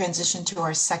transition to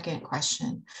our second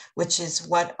question, which is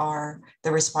what are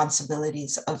the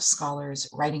responsibilities of scholars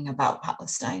writing about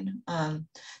Palestine?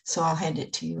 So I'll hand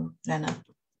it to you, Rana.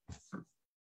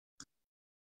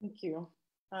 Thank you.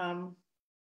 I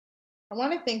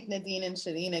want to thank Nadine and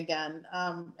Shireen again,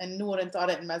 and Noor and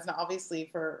Tariq and Mezna, obviously,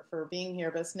 for being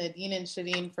here, but Nadine and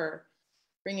Shireen for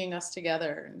bringing us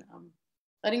together and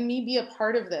letting me be a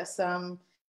part of this.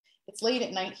 It's late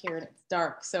at night here and it's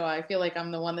dark, so I feel like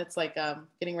I'm the one that's like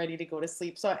getting ready to go to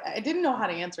sleep. So I didn't know how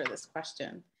to answer this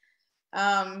question.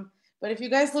 But if you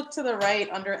guys look to the right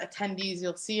under attendees,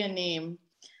 you'll see a name,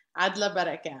 Adla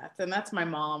Barakat, and that's my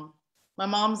mom. My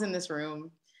mom's in this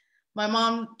room. My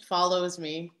mom follows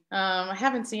me. I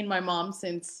haven't seen my mom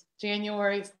since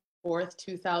January 4th,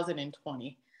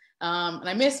 2020. And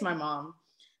I miss my mom.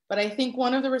 But I think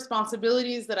one of the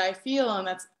responsibilities that I feel, and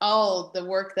that's all the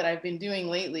work that I've been doing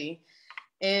lately,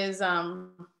 is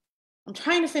I'm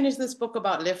trying to finish this book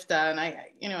about Lifta. And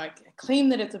I claim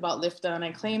that it's about Lifta, and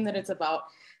I claim that it's about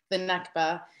the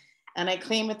Nakba. And I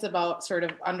claim it's about sort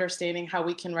of understanding how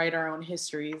we can write our own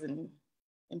histories and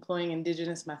employing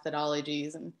indigenous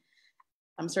methodologies. And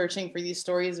I'm searching for these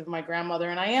stories of my grandmother,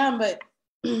 and I am, but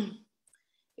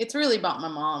it's really about my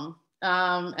mom.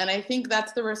 And I think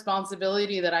that's the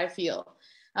responsibility that I feel.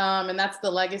 And that's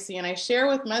the legacy. And I share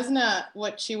with Mezna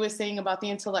what she was saying about the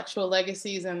intellectual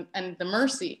legacies and the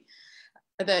mercy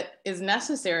that is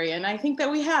necessary. And I think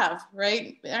that we have,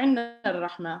 right?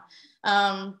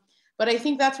 But I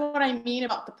think that's what I mean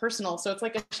about the personal. So it's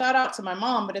like a shout out to my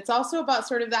mom, but it's also about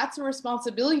sort of, that's a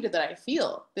responsibility that I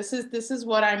feel. This is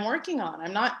what I'm working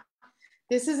on.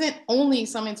 This isn't only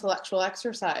some intellectual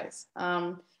exercise,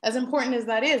 as important as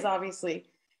that is, obviously.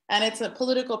 And it's a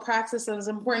political praxis as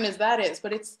important as that is,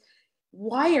 but it's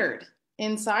wired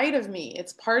inside of me.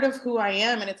 It's part of who I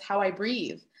am, and it's how I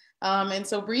breathe. And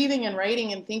so breathing and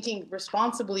writing and thinking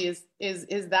responsibly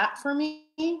is that for me.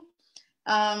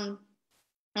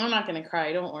 I'm not going to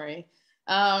cry, don't worry.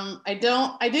 I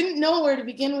didn't know where to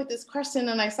begin with this question,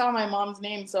 and I saw my mom's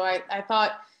name, so I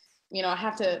thought, I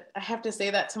have to say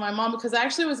that to my mom, because I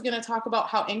actually was going to talk about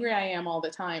how angry I am all the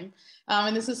time.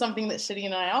 And this is something that Shireen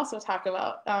and I also talk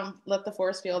about, let the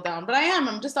force feel down. But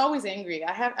I'm just always angry.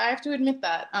 I have to admit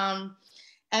that.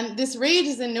 And this rage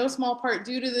is in no small part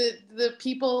due to the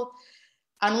people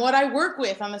on what I work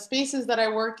with, on the spaces that I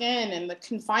work in, and the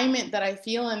confinement that I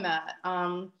feel in that.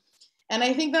 And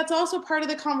I think that's also part of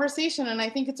the conversation. And I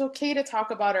think it's okay to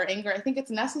talk about our anger. I think it's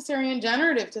necessary and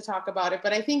generative to talk about it.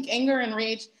 But I think anger and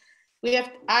rage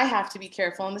I have to be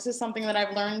careful. And this is something that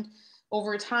I've learned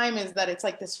over time, is that it's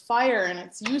like this fire, and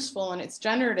it's useful and it's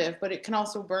generative, but it can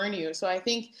also burn you. So I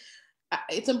think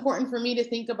it's important for me to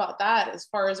think about that as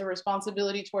far as a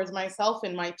responsibility towards myself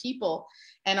and my people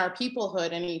and our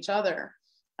peoplehood and each other.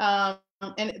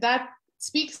 And that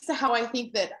speaks to how I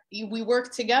think that we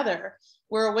work together.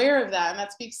 We're aware of that. And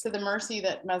that speaks to the mercy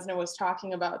that Mesna was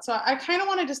talking about. So I kind of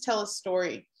want to just tell a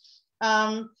story.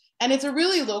 And it's a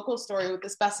really local story with the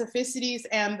specificities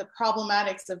and the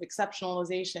problematics of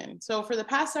exceptionalization. So for the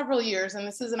past several years, and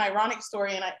this is an ironic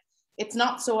story, and it's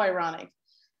not so ironic.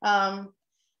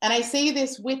 And I say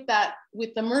this with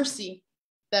the mercy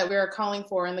that we are calling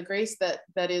for, and the grace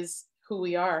that is who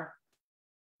we are.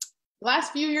 The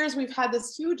last few years, we've had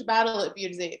this huge battle at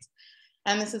Birzeit.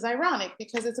 And this is ironic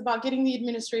because it's about getting the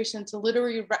administration to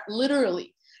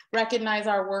literally recognize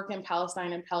our work in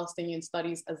Palestine and Palestinian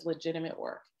studies as legitimate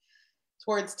work.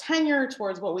 Towards tenure,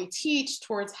 towards what we teach,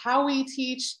 towards how we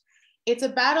teach. It's a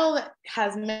battle that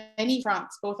has many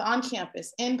fronts, both on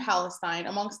campus, in Palestine,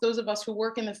 amongst those of us who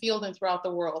work in the field and throughout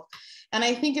the world. And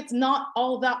I think it's not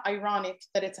all that ironic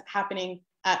that it's happening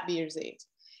at Birzeit.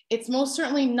 It's most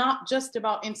certainly not just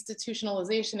about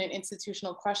institutionalization and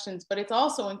institutional questions, but it's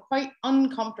also, and quite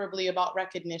uncomfortably, about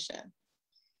recognition.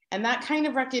 And that kind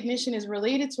of recognition is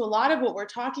related to a lot of what we're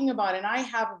talking about. And I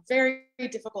have a very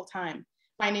difficult time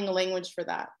finding a language for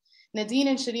that. Nadine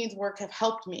and Shireen's work have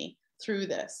helped me through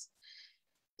this.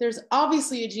 There's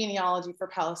obviously a genealogy for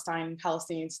Palestine and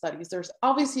Palestinian studies. There's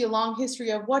obviously a long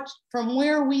history of from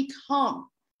where we come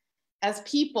as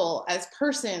people, as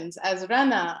persons, as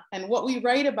Rana, and what we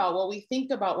write about, what we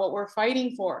think about, what we're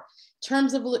fighting for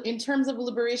in terms of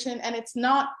liberation. And it's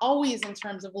not always in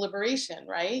terms of liberation,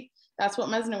 right? That's what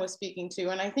Mesna was speaking to.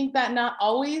 And I think that not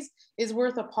always is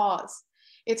worth a pause.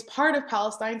 It's part of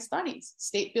Palestine studies.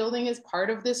 State building is part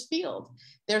of this field.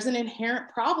 There's an inherent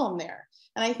problem there.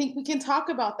 And I think we can talk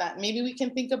about that. Maybe we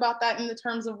can think about that in the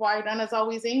terms of why Rana's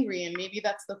always angry. And maybe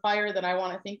that's the fire that I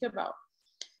want to think about.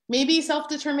 Maybe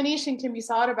self-determination can be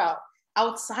thought about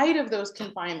outside of those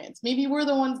confinements. Maybe we're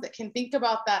the ones that can think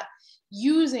about that,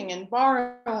 using and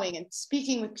borrowing and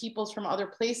speaking with peoples from other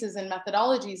places and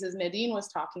methodologies, as Nadine was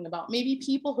talking about. Maybe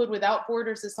peoplehood without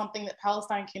borders is something that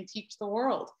Palestine can teach the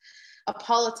world. A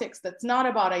politics that's not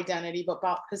about identity, but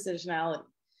about positionality.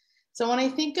 So when I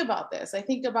think about this, I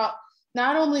think about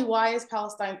not only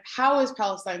how is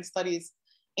Palestine studies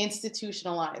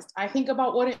institutionalized? I think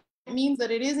about what it means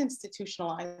that it is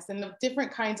institutionalized, and the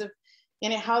different kinds of,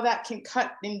 and how that can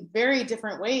cut in very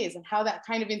different ways, and how that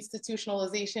kind of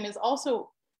institutionalization is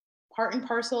also part and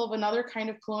parcel of another kind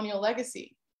of colonial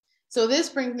legacy. So this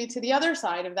brings me to the other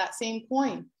side of that same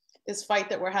coin, this fight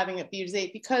that we're having at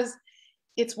Birzeit, because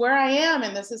it's where I am,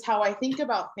 and this is how I think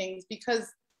about things, because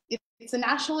it's a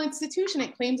national institution.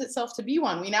 It claims itself to be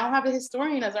one. We now have a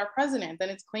historian as our president,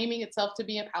 and it's claiming itself to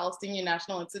be a Palestinian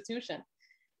national institution.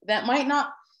 That might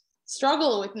not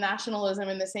struggle with nationalism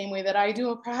in the same way that I do,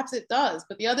 or perhaps it does.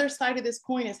 But the other side of this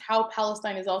coin is how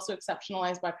Palestine is also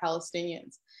exceptionalized by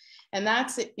Palestinians. And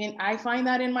I find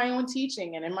that in my own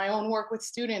teaching and in my own work with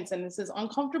students. And this is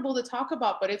uncomfortable to talk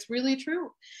about, but it's really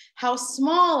true. How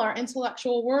small our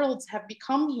intellectual worlds have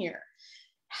become here.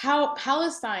 How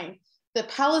the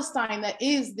Palestine that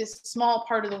is this small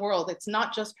part of the world, it's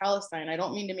not just Palestine. I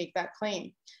don't mean to make that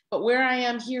claim, but where I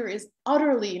am here is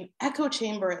utterly an echo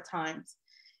chamber at times.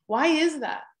 Why is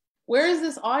that? Where is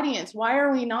this audience? Why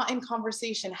are we not in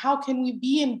conversation? How can we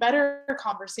be in better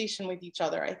conversation with each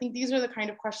other? I think these are the kind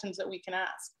of questions that we can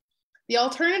ask. The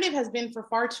alternative has been for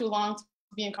far too long to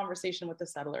be in conversation with the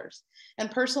settlers.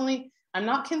 And personally, I'm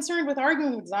not concerned with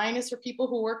arguing with Zionists or people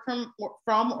who work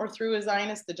from or through a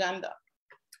Zionist agenda.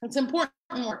 It's important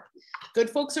work. Good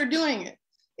folks are doing it.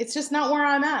 It's just not where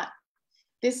I'm at.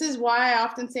 This is why I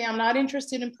often say I'm not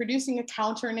interested in producing a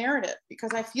counter narrative,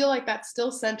 because I feel like that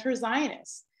still centers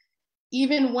Zionists,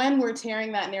 even when we're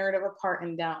tearing that narrative apart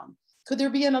and down. Could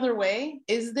there be another way?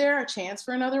 Is there a chance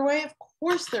for another way? Of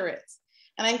course there is.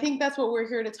 And I think that's what we're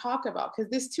here to talk about,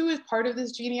 because this too is part of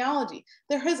this genealogy.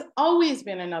 There has always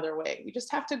been another way. We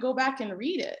just have to go back and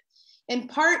read it. In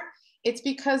part, it's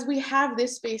because we have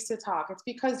this space to talk. It's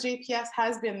because JPS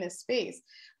has been this space.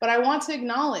 But I want to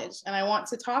acknowledge and I want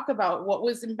to talk about what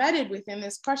was embedded within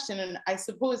this question. And I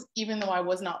suppose, even though I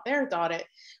was not there, thought it,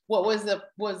 what was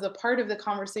the part of the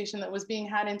conversation that was being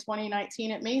had in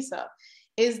 2019 at Mesa,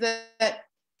 is that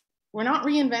we're not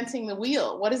reinventing the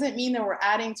wheel. What does it mean that we're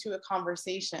adding to a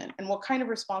conversation? And what kind of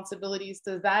responsibilities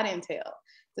does that entail?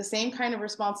 The same kind of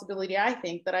responsibility, I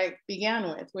think, that I began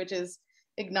with, which is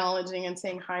acknowledging and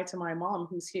saying hi to my mom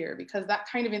who's here, because that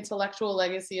kind of intellectual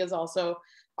legacy is also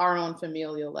our own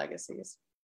familial legacies.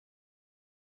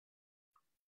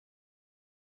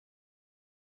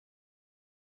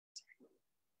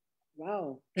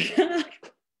 Wow.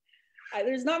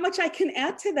 There's not much I can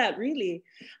add to that, really.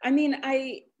 I mean,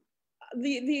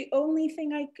 the only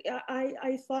thing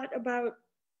I thought about,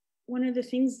 one of the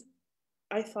things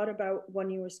I thought about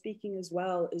when you were speaking as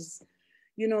well is,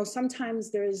 you know, sometimes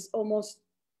there's almost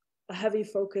a heavy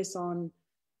focus on,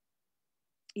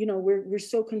 you know, we're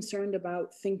so concerned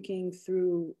about thinking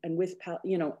through and with,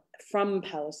 you know, from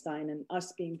Palestine and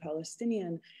us being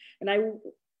Palestinian. And I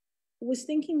was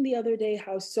thinking the other day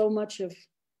how so much of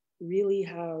really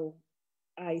how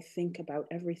I think about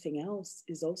everything else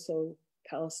is also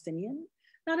Palestinian,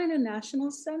 not in a national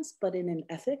sense, but in an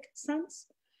ethic sense.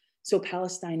 So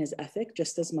Palestine is ethic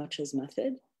just as much as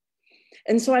method.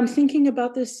 And so I'm thinking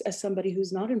about this as somebody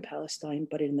who's not in Palestine,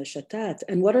 but in the Shatat.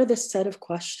 And what are the set of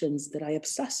questions that I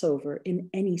obsess over in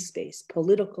any space,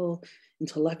 political,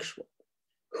 intellectual?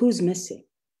 Who's missing?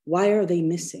 Why are they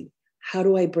missing? How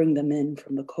do I bring them in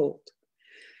from the cold?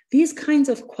 These kinds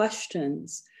of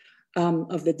questions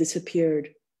of the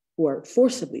disappeared or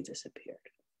forcibly disappeared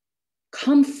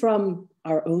come from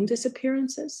our own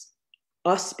disappearances,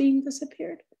 us being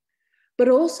disappeared, but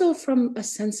also from a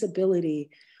sensibility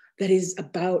that is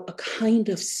about a kind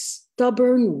of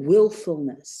stubborn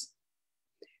willfulness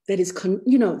that is,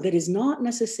 you know, that is not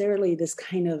necessarily this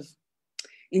kind of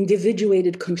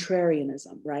individuated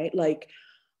contrarianism, right? Like,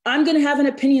 I'm going to have an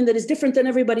opinion that is different than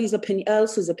everybody's opinion,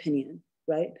 else's opinion,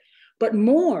 right? But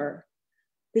more,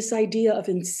 this idea of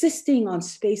insisting on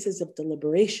spaces of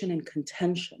deliberation and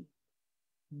contention,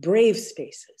 brave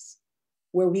spaces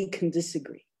where we can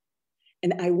disagree.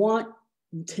 And I want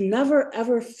to never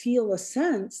ever feel a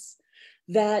sense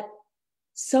that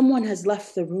someone has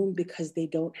left the room because we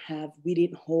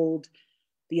didn't hold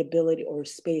the ability or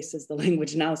space, as the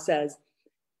language now says,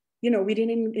 you know, we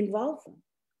didn't involve them.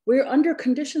 We're under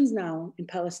conditions now in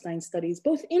Palestine studies,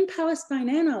 both in Palestine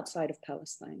and outside of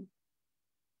Palestine,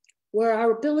 where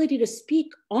our ability to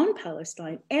speak on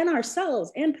Palestine and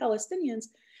ourselves and Palestinians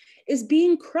is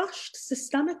being crushed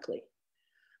systemically.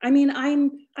 I mean,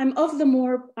 I'm on the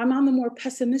more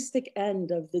pessimistic end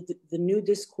of the new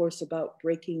discourse about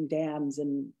breaking dams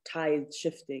and tide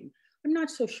shifting. I'm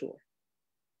not so sure.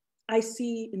 I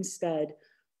see instead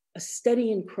a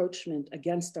steady encroachment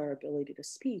against our ability to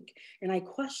speak. And I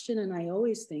question and I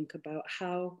always think about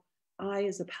how I,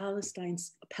 as a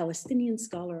Palestinian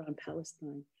scholar on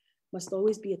Palestine, must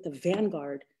always be at the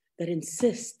vanguard that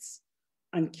insists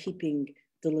on keeping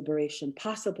deliberation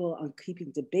possible, on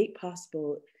keeping debate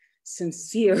possible,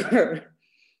 sincere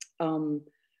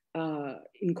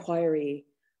inquiry,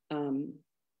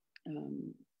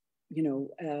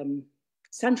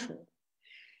 central.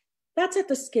 That's at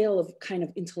the scale of kind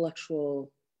of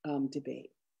intellectual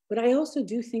debate. But I also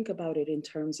do think about it in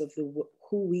terms of who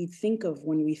we think of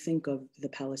when we think of the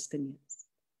Palestinians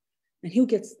and who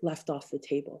gets left off the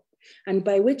table. And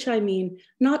by which I mean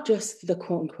not just the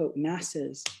quote unquote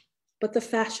masses, but the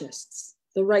fascists,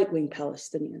 the right-wing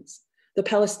Palestinians, the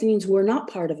Palestinians who are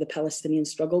not part of the Palestinian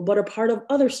struggle, but are part of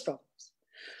other struggles.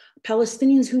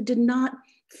 Palestinians who did not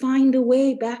find a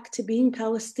way back to being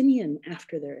Palestinian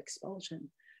after their expulsion,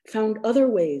 found other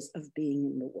ways of being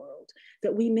in the world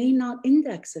that we may not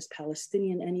index as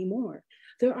Palestinian anymore.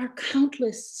 There are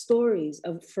countless stories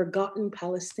of forgotten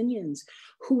Palestinians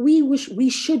who we wish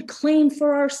we should claim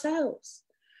for ourselves.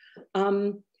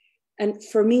 And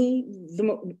for me,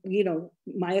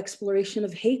 my exploration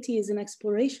of Haiti is an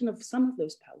exploration of some of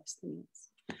those Palestinians.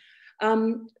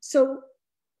 So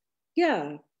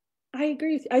yeah, I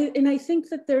agree with you. And I think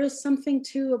that there is something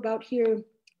too about here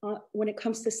when it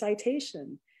comes to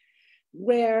citation,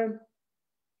 where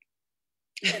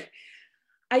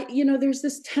there's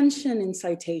this tension in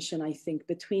citation, I think,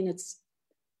 between its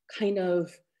kind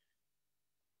of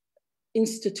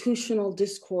institutional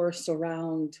discourse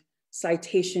around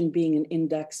citation being an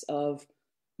index of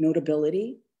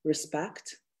notability,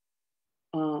 respect,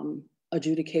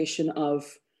 adjudication of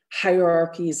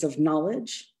hierarchies of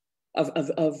knowledge,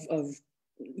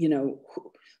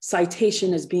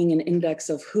 citation as being an index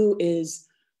of who is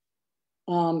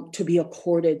to be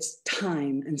accorded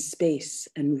time and space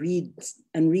and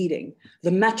reading,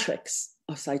 the metrics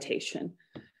of citation.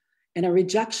 And a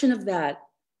rejection of that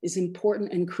is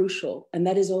important and crucial. And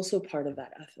that is also part of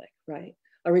that ethic, right?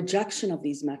 A rejection of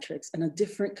these metrics and a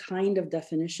different kind of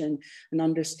definition and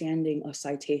understanding of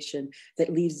citation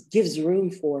that gives room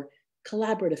for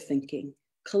collaborative thinking,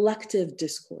 collective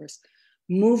discourse,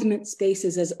 movement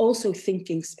spaces as also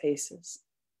thinking spaces,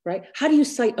 right? How do you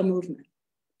cite a movement?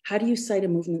 How do you cite a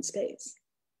movement space?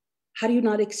 How do you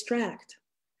not extract?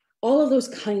 All of those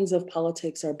kinds of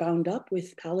politics are bound up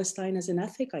with Palestine as an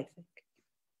ethic, I think.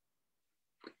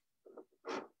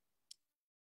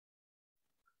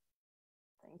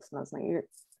 Thanks, Nazna.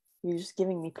 You're just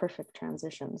giving me perfect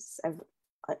transitions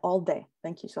all day.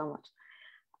 Thank you so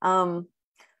much.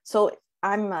 So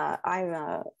I'm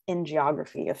in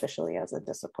geography officially as a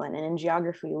discipline, and in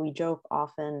geography we joke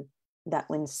often that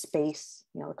when space,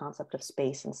 the concept of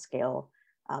space and scale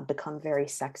become very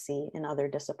sexy in other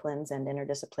disciplines and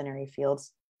interdisciplinary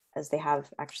fields, as they have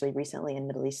actually recently in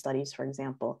Middle East studies, for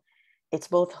example, it's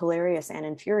both hilarious and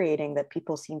infuriating that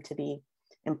people seem to be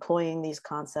employing these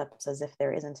concepts as if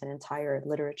there isn't an entire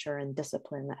literature and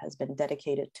discipline that has been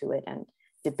dedicated to it and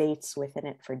debates within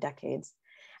it for decades.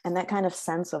 And that kind of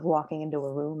sense of walking into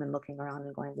a room and looking around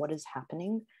and going, what is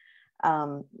happening?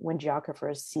 When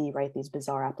geographers see, right, these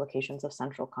bizarre applications of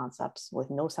central concepts with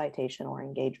no citation or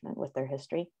engagement with their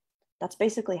history, that's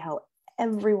basically how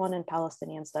everyone in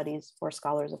Palestinian studies or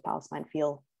scholars of Palestine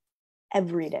feel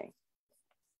every day,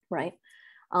 right?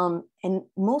 And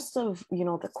most of,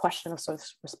 the question of sort of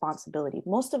responsibility,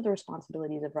 most of the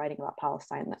responsibilities of writing about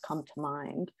Palestine that come to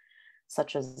mind,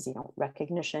 such as,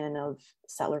 recognition of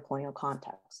settler colonial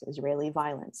context, Israeli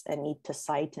violence, and need to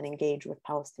cite and engage with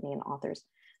Palestinian authors,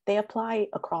 they apply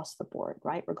across the board,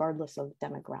 right? Regardless of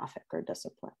demographic or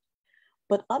discipline.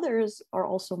 But others are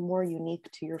also more unique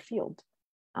to your field.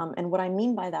 And what I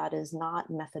mean by that is not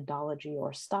methodology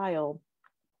or style,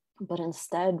 but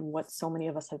instead what so many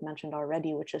of us have mentioned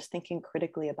already, which is thinking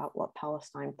critically about what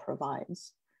Palestine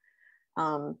provides.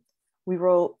 We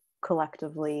wrote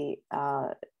collectively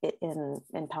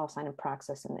in Palestine in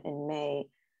Praxis in May,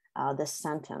 this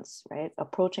sentence, right?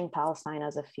 Approaching Palestine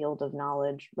as a field of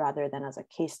knowledge rather than as a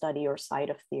case study or site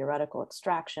of theoretical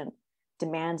extraction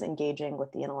demands engaging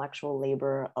with the intellectual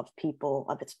labor of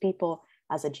its people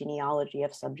as a genealogy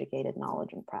of subjugated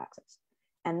knowledge and praxis.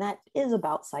 And that is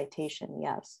about citation,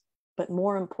 yes, but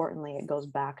more importantly, it goes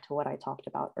back to what I talked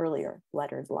about earlier,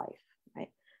 lettered life, right?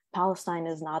 Palestine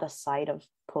is not a site of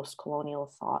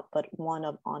post-colonial thought, but one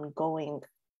of ongoing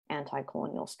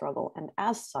anti-colonial struggle. And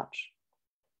as such,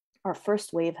 our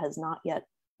first wave has not yet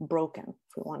broken,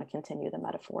 if we want to continue the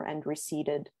metaphor, and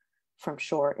receded from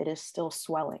shore. It is still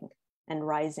swelling and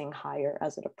rising higher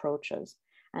as it approaches.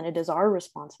 And it is our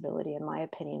responsibility, in my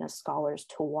opinion, as scholars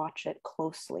to watch it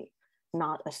closely,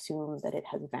 not assume that it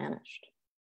has vanished,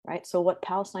 right? So what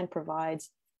Palestine provides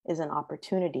is an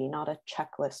opportunity, not a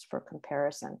checklist for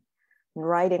comparison. And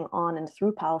writing on and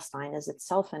through Palestine is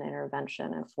itself an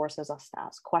intervention and forces us to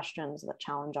ask questions that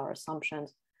challenge our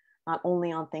assumptions, not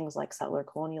only on things like settler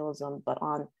colonialism, but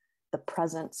on the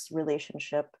present's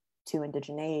relationship to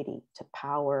indigeneity, to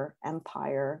power,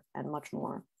 empire, and much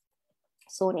more.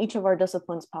 So in each of our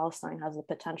disciplines, Palestine has the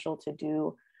potential to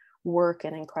do work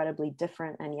in incredibly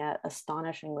different and yet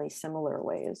astonishingly similar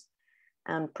ways.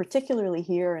 And particularly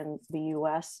here in the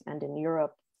US and in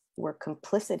Europe, where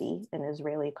complicity in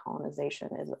Israeli colonization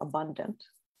is abundant,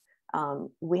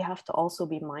 we have to also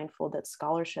be mindful that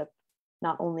scholarship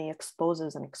not only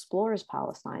exposes and explores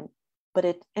Palestine, but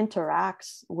it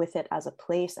interacts with it as a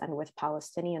place and with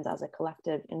Palestinians as a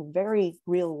collective in very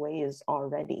real ways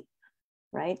already,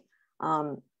 right?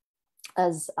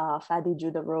 As Fadi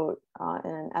Judah wrote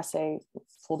in an essay,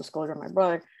 full disclosure, my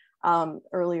brother,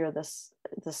 earlier this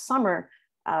summer,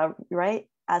 right?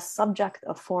 As subject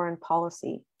of foreign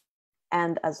policy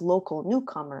and as local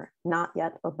newcomer, not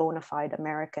yet a bona fide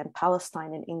American,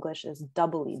 Palestine in English is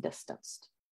doubly distanced.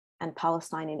 And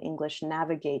Palestine in English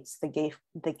navigates the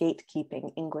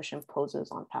gatekeeping English imposes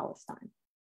on Palestine.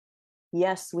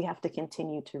 Yes, we have to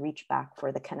continue to reach back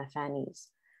for the Kanafanis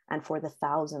and for the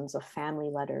thousands of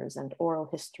family letters and oral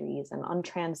histories and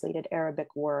untranslated Arabic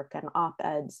work and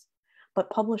op-eds, but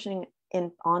publishing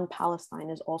on Palestine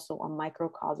is also a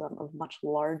microcosm of much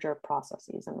larger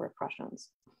processes and repressions.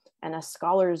 And as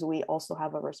scholars, we also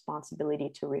have a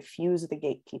responsibility to refuse the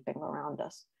gatekeeping around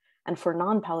us. And for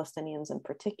non-Palestinians in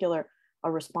particular,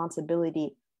 a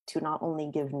responsibility to not only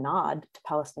give nod to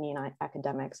Palestinian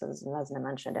academics, as Nazna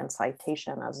mentioned, and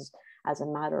citation as a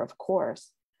matter of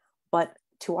course, but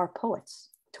to our poets,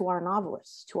 to our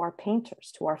novelists, to our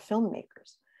painters, to our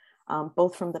filmmakers,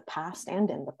 both from the past and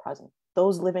in the present,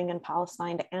 those living in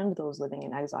Palestine and those living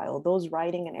in exile, those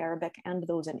writing in Arabic and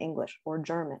those in English or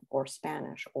German or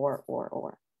Spanish or.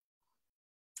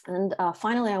 And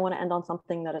finally, I want to end on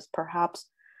something that is perhaps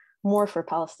more for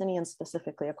Palestinians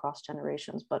specifically across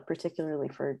generations, but particularly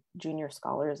for junior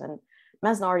scholars. And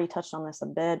Mazna already touched on this a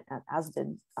bit, as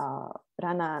did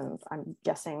Rana, and I'm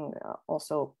guessing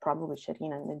also probably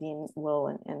Shireen and Nadine will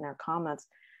in their comments.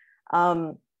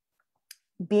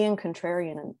 Being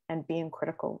contrarian and being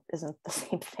critical isn't the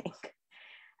same thing.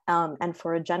 And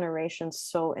for a generation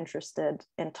so interested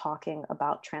in talking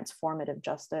about transformative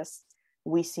justice,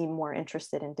 we seem more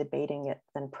interested in debating it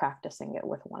than practicing it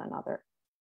with one another.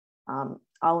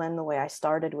 I'll end the way I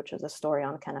started, which is a story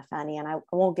on Kanafani, and I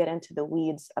won't get into the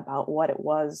weeds about what it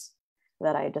was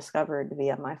that I discovered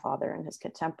via my father and his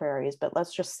contemporaries, but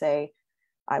let's just say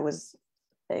I was,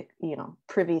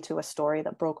 privy to a story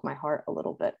that broke my heart a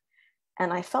little bit.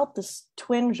 And I felt this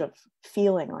twinge of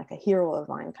feeling like a hero of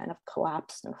mine kind of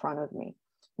collapsed in front of me.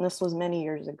 And this was many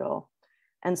years ago.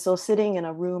 And so sitting in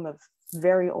a room of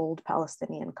very old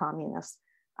Palestinian communists,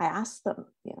 I asked them,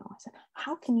 I said,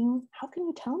 how can you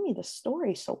tell me this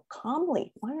story so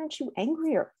calmly? Why aren't you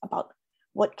angrier about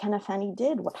what Kanafani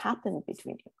did, what happened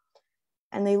between you?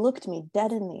 And they looked me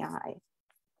dead in the eye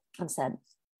and said,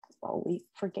 well, we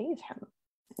forgave him.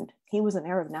 And he was an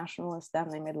Arab nationalist then.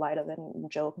 They made light of it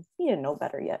and joked. He didn't know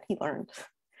better yet. He learned.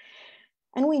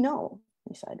 And we know,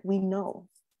 he said, we know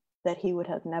that he would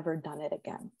have never done it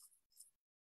again.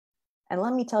 And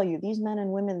let me tell you, these men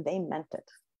and women, they meant it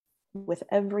with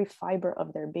every fiber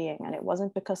of their being. And it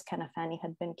wasn't because Kanafani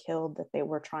had been killed that they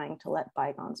were trying to let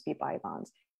bygones be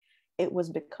bygones. It was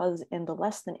because in the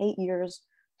less than 8 years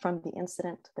from the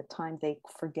incident to the time they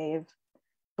forgave,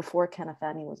 before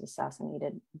Kanafani was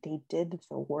assassinated, they did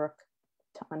the work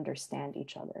to understand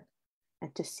each other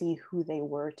and to see who they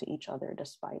were to each other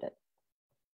despite it.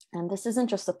 And this isn't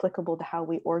just applicable to how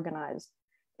we organize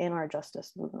in our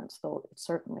justice movements, though it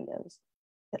certainly is.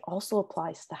 It also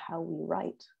applies to how we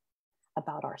write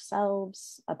about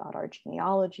ourselves, about our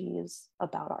genealogies,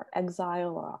 about our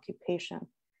exile, our occupation,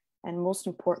 and most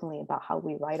importantly, about how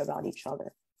we write about each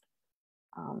other.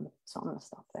 So I'm going to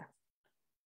stop there.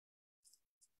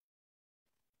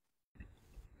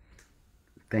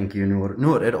 Thank you, Noor.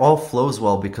 Noor, it all flows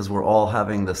well because we're all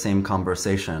having the same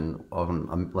conversation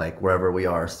on like wherever we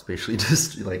are, especially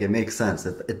just like it makes sense.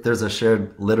 There's a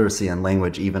shared literacy and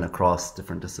language even across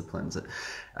different disciplines.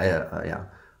 Yeah.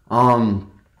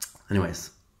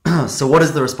 Anyways, so what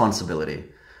is the responsibility?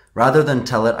 Rather than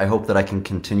tell it, I hope that I can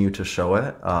continue to show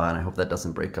it, and I hope that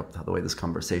doesn't break up the way this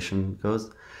conversation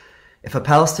goes. If a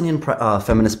Palestinian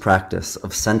feminist practice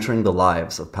of centering the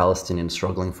lives of Palestinians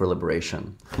struggling for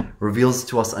liberation reveals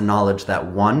to us a knowledge that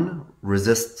one,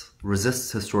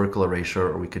 resists historical erasure,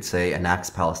 or we could say enacts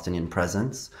Palestinian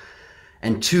presence,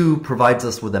 and two, provides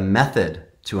us with a method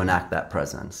to enact that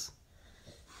presence,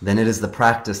 then it is the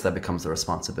practice that becomes the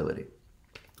responsibility.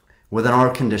 Within our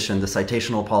condition, the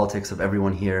citational politics of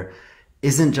everyone here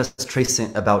isn't just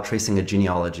tracing a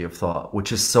genealogy of thought,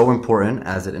 which is so important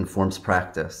as it informs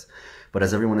practice. But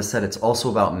as everyone has said, it's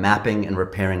also about mapping and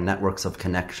repairing networks of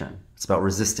connection. It's about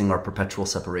resisting our perpetual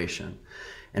separation.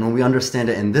 And when we understand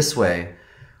it in this way,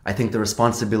 I think the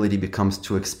responsibility becomes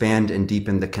to expand and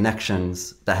deepen the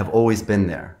connections that have always been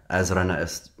there, as Rana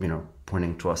is,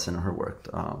 pointing to us in her work.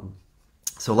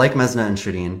 So like Mesna and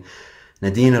Shireen,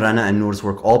 Nadine, Rana, and Noor's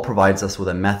work all provides us with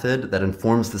a method that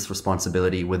informs this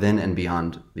responsibility within and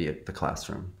beyond the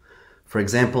classroom. For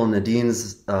example,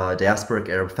 Nadine's diasporic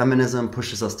Arab feminism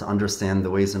pushes us to understand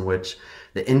the ways in which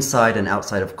the inside and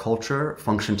outside of culture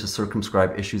function to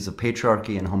circumscribe issues of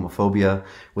patriarchy and homophobia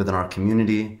within our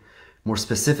community. More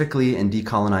specifically, in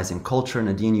Decolonizing Culture,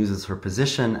 Nadine uses her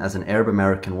position as an Arab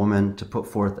American woman to put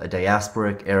forth a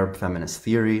diasporic Arab feminist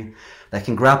theory that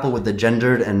can grapple with the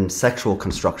gendered and sexual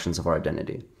constructions of our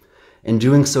identity. In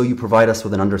doing so, you provide us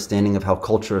with an understanding of how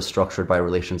culture is structured by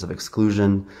relations of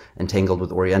exclusion, entangled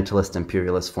with Orientalist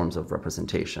imperialist forms of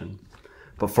representation.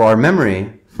 But for our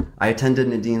memory, I attended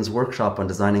Nadine's workshop on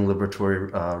designing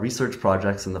liberatory research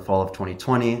projects in the fall of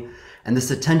 2020, and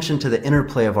this attention to the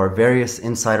interplay of our various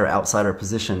insider-outsider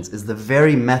positions is the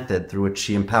very method through which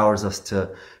she empowers us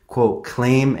to, quote,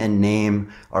 claim and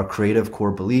name our creative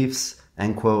core beliefs,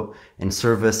 end quote, in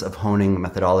service of honing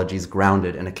methodologies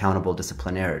grounded in accountable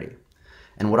disciplinarity.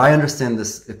 And what I understand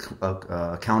this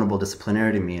accountable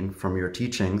disciplinarity mean from your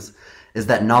teachings is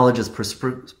that knowledge is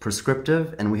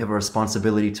prescriptive, and we have a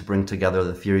responsibility to bring together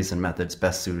the theories and methods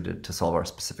best suited to solve our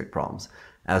specific problems,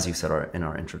 as you said in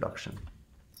our introduction.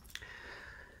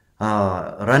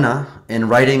 Rana, in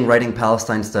writing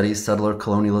Palestine Studies, Settler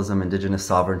Colonialism, Indigenous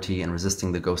Sovereignty, and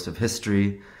Resisting the Ghost of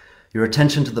History, your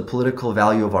attention to the political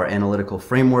value of our analytical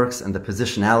frameworks and the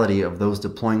positionality of those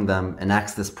deploying them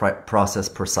enacts this process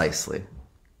precisely.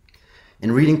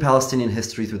 In reading Palestinian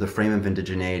history through the frame of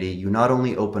indigeneity, you not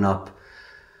only open up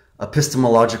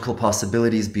epistemological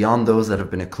possibilities beyond those that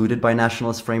have been occluded by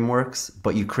nationalist frameworks,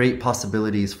 but you create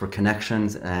possibilities for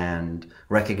connections and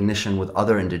recognition with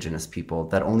other indigenous people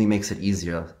that only makes it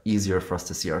easier for us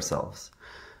to see ourselves.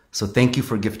 So thank you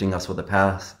for gifting us with a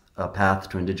path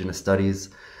to indigenous studies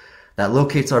that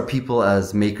locates our people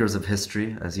as makers of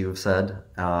history, as you have said,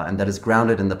 and that is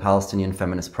grounded in the Palestinian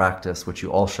feminist practice, which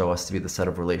you all show us to be the set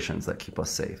of relations that keep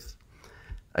us safe.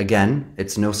 Again,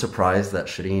 it's no surprise that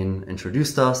Shireen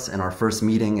introduced us, and our first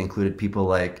meeting included people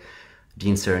like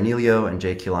Dean Serenilio and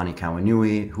Jay Kilani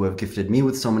Kawanui, who have gifted me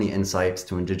with so many insights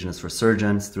to Indigenous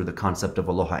resurgence through the concept of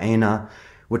Aloha Ena,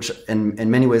 which in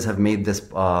many ways have made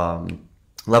this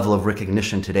level of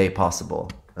recognition today possible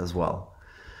as well.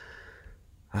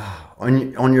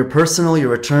 On your personal, your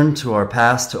return to our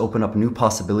past to open up new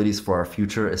possibilities for our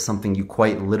future is something you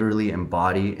quite literally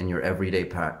embody in your everyday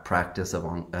practice of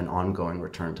an ongoing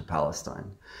return to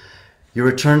Palestine. Your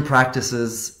return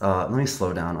practices, let me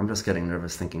slow down. I'm just getting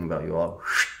nervous thinking about you all.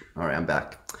 All right, I'm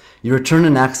back. Your return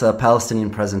enacts a Palestinian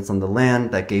presence on the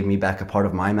land that gave me back a part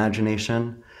of my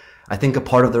imagination. I think a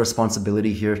part of the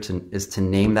responsibility here is to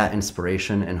name that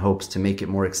inspiration in hopes to make it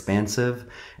more expansive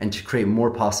and to create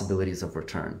more possibilities of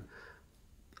return.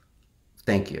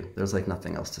 Thank you. There's like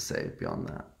nothing else to say beyond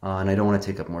that. And I don't want to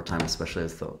take up more time, especially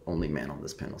as the only man on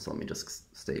this panel. So let me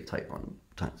just stay tight on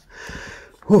time.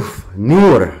 Oof,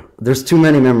 Noor, there's too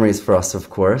many memories for us, of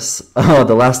course.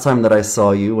 The last time that I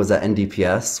saw you was at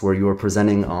NDPS, where you were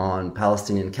presenting on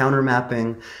Palestinian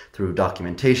countermapping through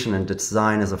documentation and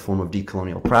design as a form of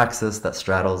decolonial praxis that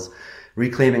straddles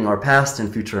reclaiming our past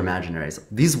and future imaginaries.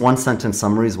 These one-sentence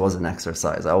summaries was an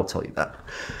exercise, I will tell you that.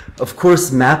 Of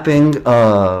course, mapping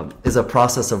is a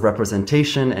process of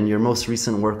representation, and your most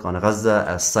recent work on Gaza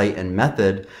as site and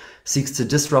method seeks to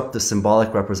disrupt the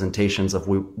symbolic representations of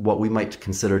what we might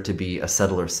consider to be a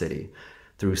settler city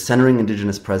through centering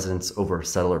Indigenous presence over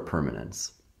settler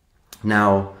permanence.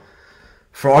 Now,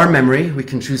 for our memory, we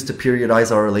can choose to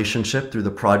periodize our relationship through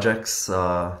the projects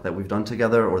that we've done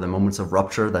together or the moments of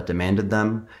rupture that demanded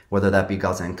them, whether that be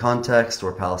Gaza in context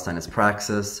or Palestine as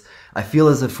praxis. I feel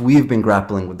as if we've been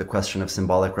grappling with the question of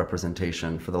symbolic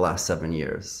representation for the last 7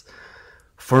 years.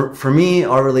 For me,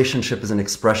 our relationship is an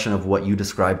expression of what you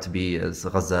describe to be as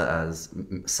Gaza as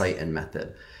site and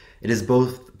method. It has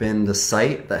both been the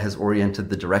site that has oriented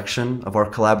the direction of our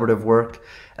collaborative work,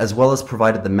 as well as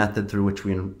provided the method through which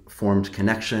we formed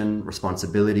connection,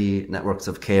 responsibility, networks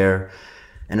of care,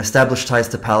 and established ties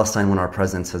to Palestine when our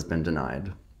presence has been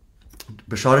denied.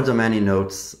 Bishara Domani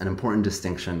notes an important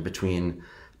distinction between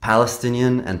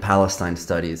Palestinian and Palestine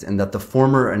studies in that the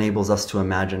former enables us to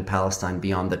imagine Palestine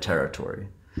beyond the territory.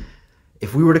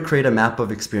 If we were to create a map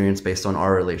of experience based on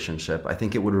our relationship, I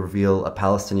think it would reveal a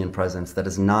Palestinian presence that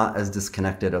is not as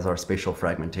disconnected as our spatial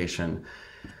fragmentation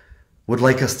would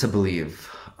like us to believe.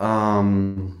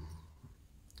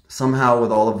 Somehow,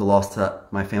 with all of the loss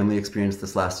that my family experienced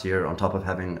this last year, on top of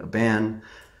having a ban,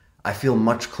 I feel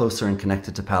much closer and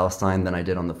connected to Palestine than I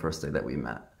did on the first day that we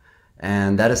met.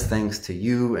 And that is thanks to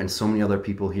you and so many other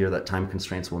people here that time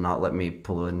constraints will not let me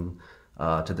pull in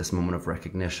to this moment of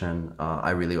recognition. I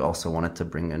really also wanted to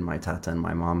bring in my tata and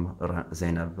my mom,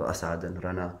 Zainab Asad and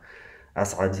Rana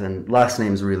Asad. And last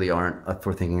names really aren't, if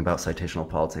we're thinking about citational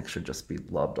politics, should just be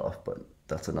lobbed off, but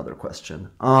that's another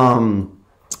question.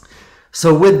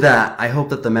 So with that, I hope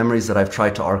that the memories that I've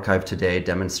tried to archive today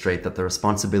demonstrate that the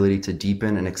responsibility to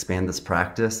deepen and expand this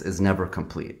practice is never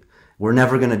complete. We're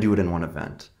never going to do it in one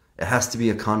event. It has to be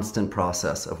a constant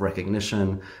process of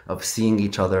recognition, of seeing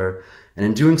each other, and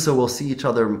in doing so, we'll see each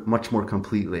other much more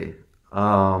completely.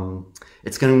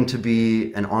 It's going to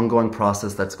be an ongoing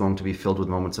process that's going to be filled with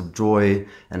moments of joy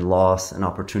and loss and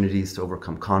opportunities to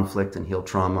overcome conflict and heal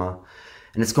trauma.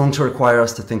 And it's going to require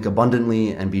us to think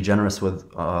abundantly and be generous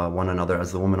with one another,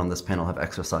 as the women on this panel have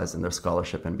exercised in their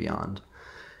scholarship and beyond.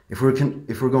 If we're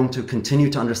going to continue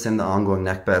to understand the ongoing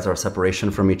Nakba as our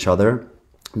separation from each other,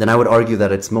 then I would argue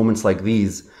that it's moments like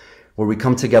these where we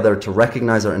come together to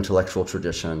recognize our intellectual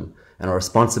tradition and our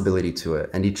responsibility to it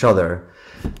and each other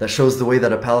that shows the way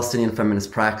that a Palestinian feminist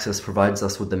praxis provides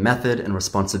us with the method and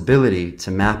responsibility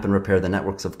to map and repair the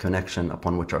networks of connection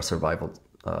upon which our survival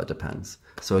depends.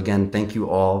 So again, thank you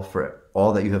all for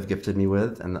all that you have gifted me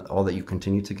with and all that you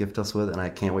continue to gift us with. And I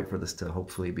can't wait for this to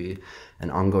hopefully be an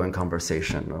ongoing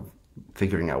conversation of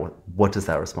figuring out what does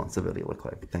that responsibility look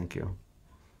like. Thank you.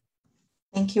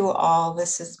 Thank you all.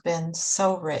 This has been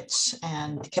so rich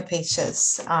and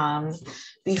capacious.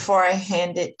 Before I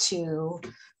hand it to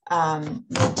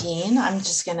Nadine, I'm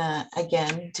just gonna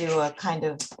again do a kind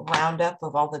of roundup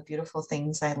of all the beautiful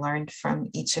things I learned from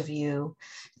each of you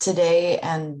today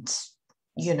and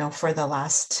for the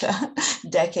last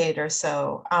decade or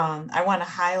so. I want to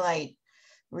highlight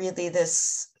really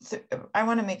this, I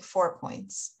want to make 4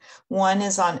 points. One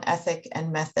is on ethic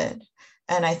and method.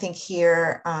 And I think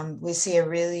here we see a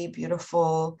really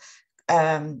beautiful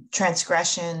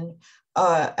transgression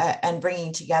and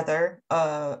bringing together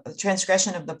a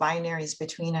transgression of the binaries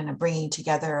between and a bringing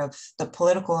together of the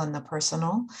political and the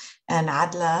personal. And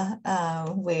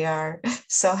Adla, we are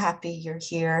so happy you're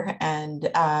here, and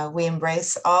we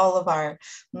embrace all of our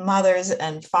mothers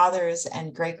and fathers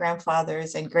and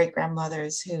great-grandfathers and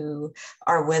great-grandmothers who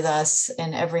are with us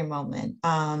in every moment.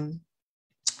 And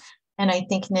I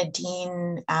think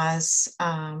Nadine, as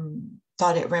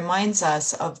thought it reminds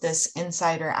us of this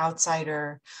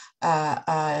insider-outsider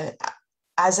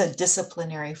as a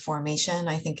disciplinary formation,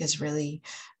 I think is really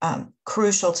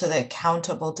crucial to the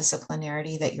accountable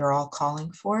disciplinarity that you're all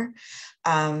calling for.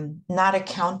 Not a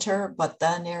counter, but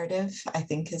the narrative, I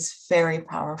think is very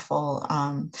powerful.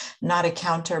 Not a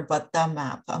counter, but the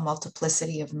map, a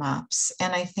multiplicity of maps.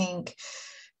 And I think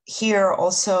here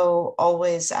also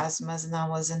always, as Mesna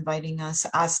was inviting us,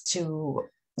 as to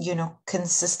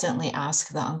consistently ask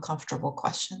the uncomfortable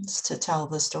questions, to tell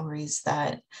the stories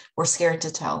that we're scared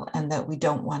to tell and that we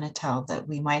don't want to tell, that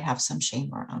we might have some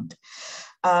shame around.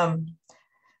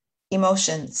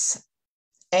 Emotions,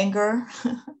 anger,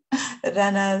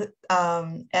 Rena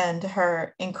and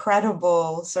her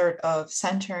incredible sort of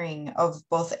centering of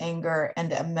both anger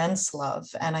and immense love.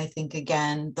 And I think,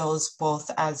 again, those both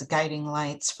as guiding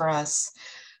lights for us.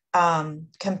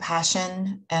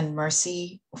 Compassion and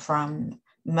mercy from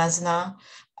Mesna,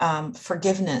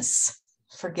 forgiveness.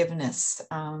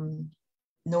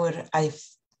 Noor,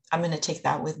 I'm going to take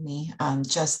that with me.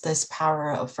 Just this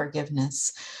power of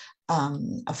forgiveness,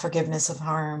 of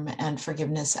harm, and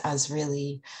forgiveness as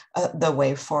really the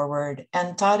way forward.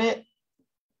 And Tariq,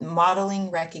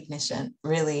 modeling recognition,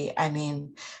 really. I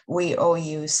mean, we owe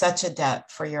you such a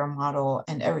debt for your model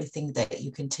and everything that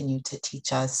you continue to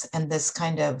teach us. And this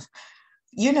kind of,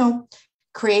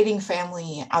 creating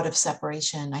family out of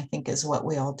separation, I think, is what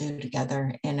we all do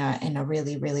together in a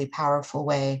really, really powerful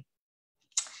way.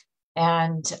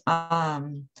 And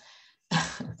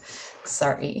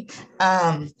sorry,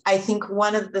 I think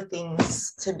one of the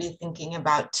things to be thinking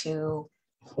about too,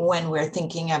 when we're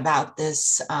thinking about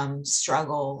this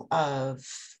struggle of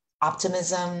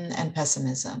optimism and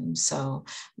pessimism. So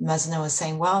Mesna was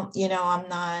saying, well,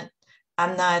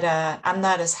 I'm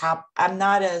not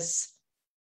as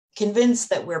convinced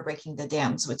that we're breaking the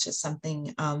dams, which is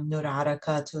something Noor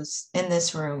Arakat, who's in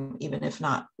this room, even if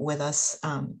not with us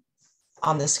on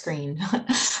the screen,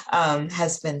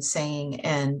 has been saying.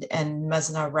 And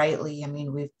Mesna rightly, I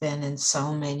mean, we've been in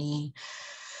so many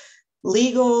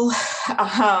legal,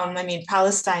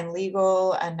 Palestine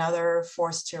legal, another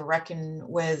force to reckon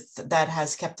with that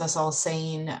has kept us all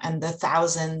sane, and the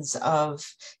thousands of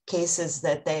cases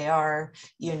that they are,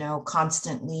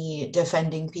 constantly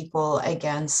defending people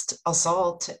against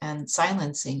assault and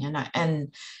silencing.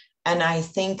 And I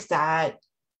think that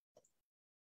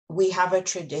we have a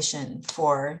tradition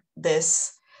for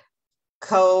this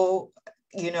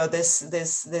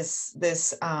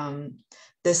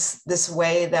this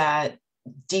way that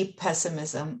deep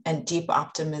pessimism and deep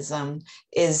optimism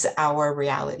is our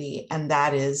reality, and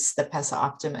that is the Pessa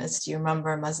optimist. You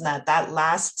remember, Mesna, that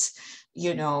last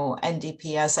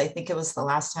NDPS, I think it was the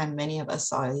last time many of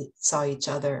us saw each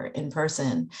other in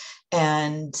person.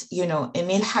 And,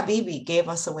 Emil Habibi gave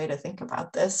us a way to think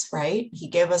about this, right? He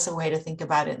gave us a way to think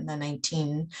about it in the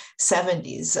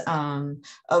 1970s,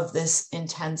 of this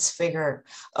intense figure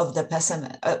of the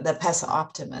Pessa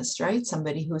optimist, right?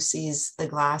 Somebody who sees the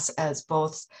glass as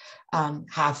both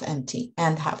half empty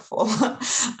and half full.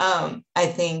 I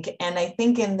think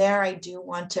in there, I do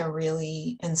want to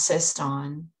really insist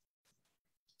on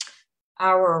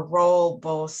our role,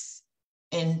 both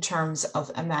in terms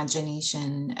of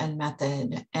imagination and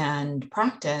method and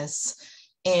practice,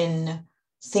 in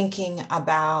thinking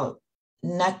about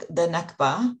the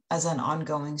Nakba as an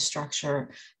ongoing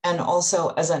structure, and also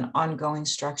as an ongoing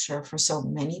structure for so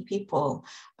many people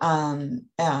in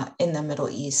the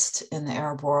Middle East, in the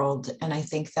Arab world. And I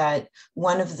think that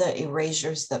one of the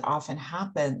erasures that often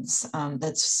happens,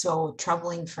 that's so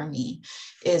troubling for me,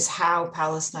 is how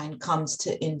Palestine comes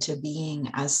into being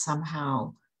as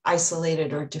somehow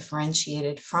isolated or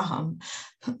differentiated from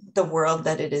the world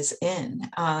that it is in.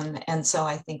 And so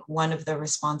I think one of the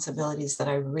responsibilities that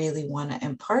I really want to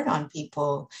impart on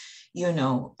people,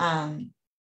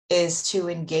 is to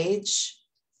engage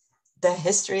the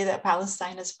history that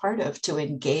Palestine is part of, to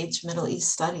engage Middle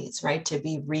East studies, right? To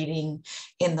be reading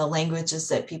in the languages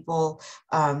that people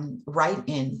write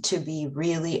in, to be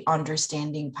really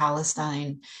understanding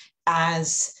Palestine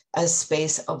as a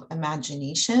space of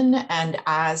imagination and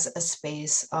as a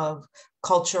space of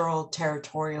cultural,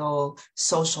 territorial,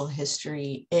 social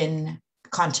history in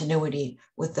continuity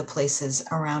with the places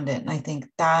around it. And I think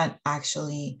that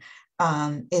actually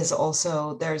is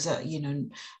also, there's a,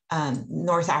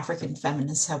 North African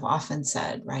feminists have often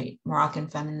said, right? Moroccan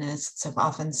feminists have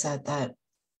often said that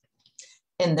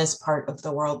in this part of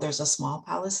the world, there's a small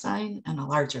Palestine and a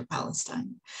larger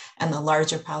Palestine. And the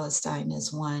larger Palestine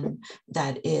is one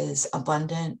that is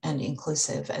abundant and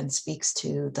inclusive and speaks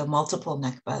to the multiple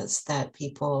Nakbas that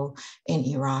people in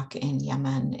Iraq, in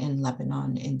Yemen, in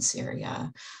Lebanon, in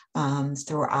Syria,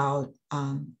 throughout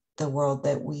the world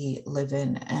that we live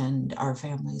in and our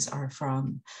families are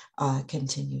from,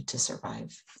 continue to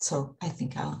survive. So I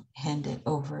think I'll hand it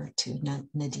over to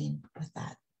Nadine with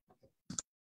that.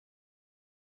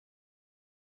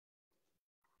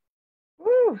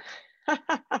 Woo.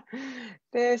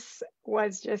 This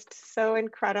was just so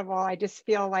incredible. I just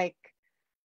feel like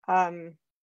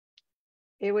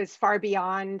it was far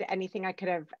beyond anything I could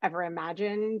have ever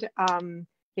imagined.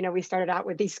 We started out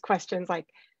with these questions like,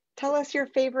 tell us your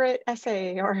favorite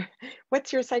essay, or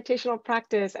what's your citational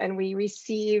practice? And we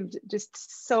received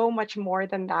just so much more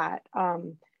than that.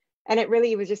 And it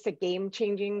really was just a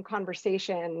game-changing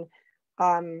conversation.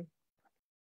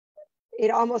 It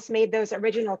almost made those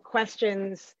original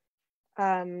questions,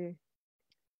 to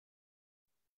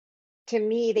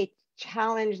me, they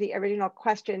challenged the original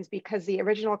questions, because the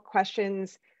original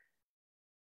questions,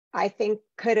 I think,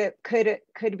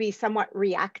 could be somewhat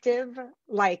reactive,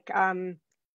 like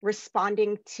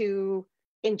responding to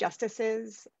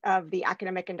injustices of the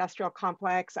academic industrial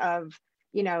complex, of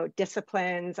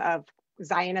disciplines, of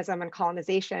Zionism and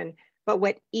colonization. But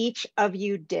what each of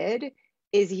you did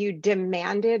is you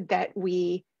demanded that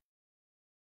we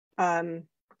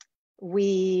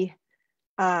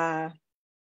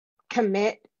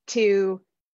commit to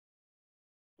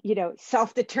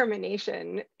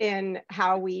self-determination in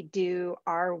how we do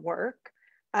our work.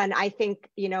 And I think,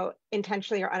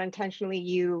 intentionally or unintentionally,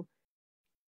 you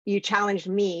challenged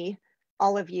me,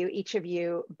 all of you, each of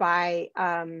you, by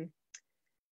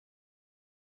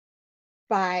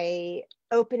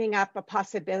opening up a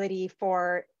possibility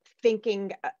for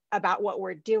thinking about what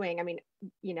we're doing. I mean,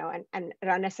 and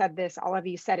Rana said this, all of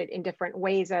you said it in different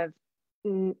ways, of,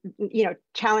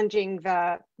 challenging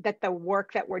that the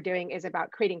work that we're doing is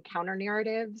about creating counter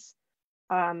narratives,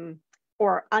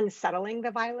 or unsettling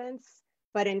the violence,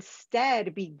 but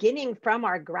instead beginning from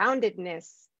our groundedness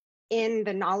in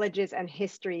the knowledges and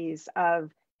histories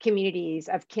of communities,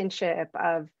 of kinship,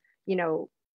 of,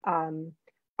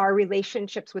 our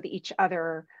relationships with each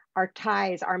other, our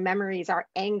ties, our memories, our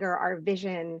anger, our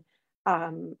vision,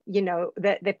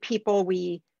 the people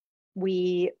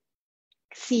we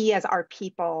see as our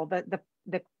people,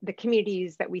 the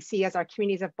communities that we see as our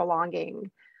communities of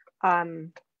belonging.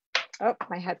 Oh,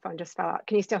 my headphone just fell out.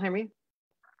 Can you still hear me?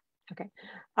 Okay.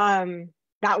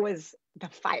 That was the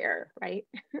fire, right?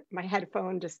 My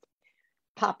headphone just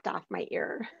popped off my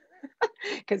ear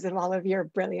because of all of your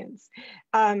brilliance.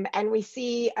 And we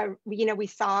see, we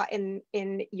saw in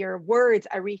your words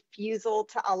a refusal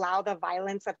to allow the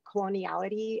violence of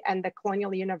coloniality and the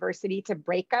colonial university to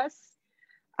break us.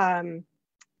 And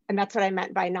that's what I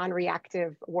meant by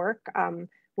non-reactive work.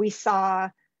 We saw,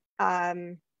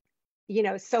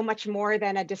 so much more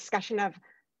than a discussion of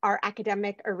our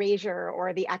academic erasure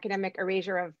or the academic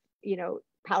erasure of,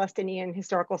 Palestinian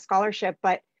historical scholarship,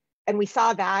 and we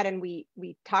saw that, and we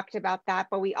talked about that,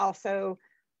 but we also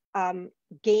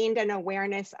gained an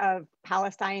awareness of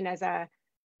Palestine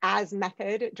as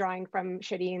method, drawing from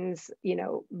Shireen's,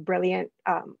 brilliant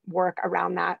work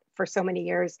around that for so many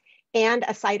years, and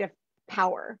a site of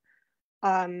power,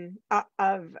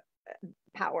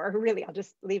 really, I'll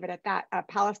just leave it at that.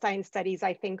 Palestine studies,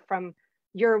 I think, from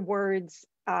your words,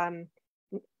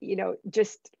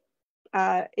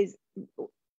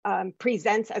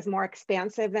 presents as more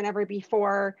expansive than ever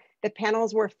before. The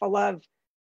panels were full of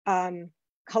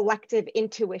collective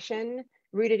intuition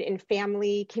rooted in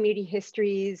family, community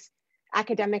histories,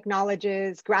 academic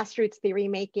knowledges, grassroots theory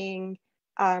making.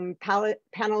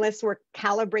 Panelists were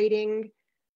calibrating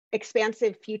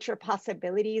expansive future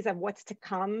possibilities of what's to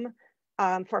come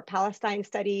for Palestine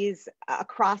studies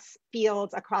across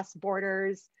fields, across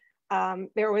borders.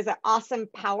 There was an awesome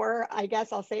power, I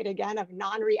guess I'll say it again, of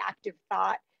non-reactive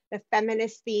thought, the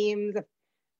feminist themes,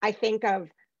 I think, of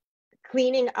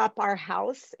cleaning up our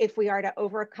house if we are to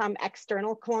overcome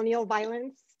external colonial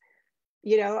violence.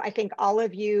 I think all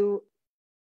of you,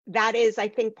 that is, I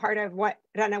think, part of what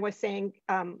Rana was saying,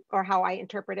 or how I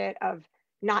interpret it, of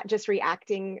not just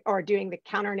reacting or doing the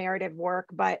counter narrative work,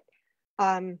 but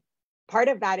part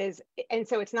of that is, and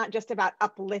so it's not just about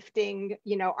uplifting,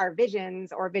 our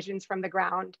visions or visions from the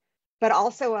ground, but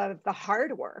also of the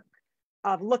hard work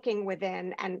of looking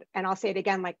within, and I'll say it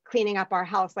again, like cleaning up our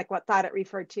house, like what Tariq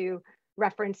referred to,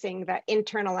 referencing the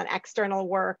internal and external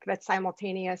work that's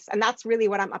simultaneous. And that's really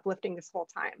what I'm uplifting this whole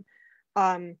time,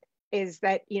 is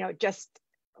that, you know, just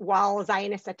while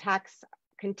Zionist attacks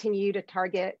continue to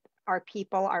target our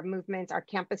people, our movements, our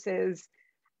campuses,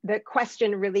 the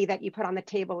question really that you put on the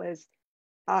table is,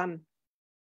 how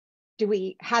do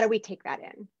we take that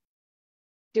in?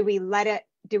 Do we let it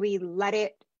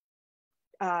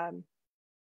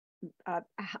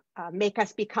make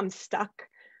us become stuck?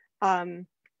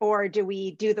 Or do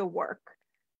we do the work,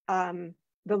 the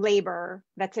labor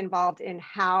that's involved in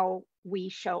how we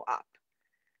show up?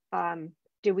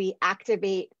 Do we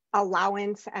activate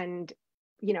allowance and,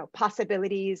 you know,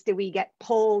 possibilities? Do we get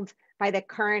pulled by the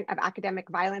current of academic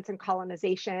violence and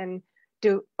colonization?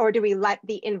 Or do we let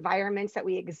the environments that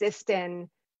we exist in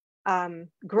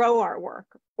grow our work?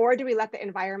 Or do we let the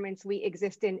environments we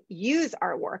exist in use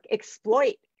our work,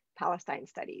 exploit Palestine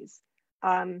studies?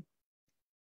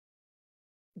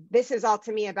 This is all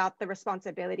to me about the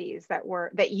responsibilities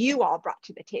that you all brought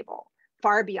to the table,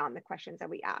 far beyond the questions that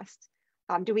we asked.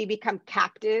 Do we become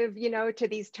captive, you know, to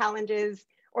these challenges,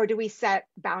 or do we set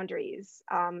boundaries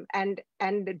and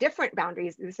the different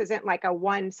boundaries? This isn't like a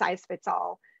one size fits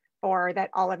all, or that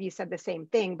all of you said the same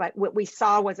thing, but what we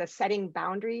saw was a setting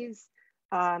boundaries,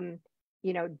 you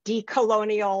know,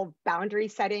 decolonial boundary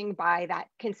setting by that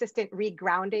consistent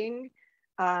regrounding.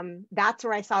 That's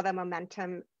where I saw the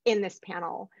momentum in this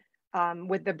panel,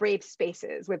 with the brave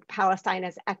spaces, with Palestine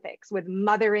as ethics, with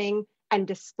mothering and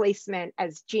displacement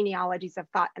as genealogies of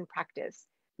thought and practice,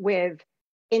 with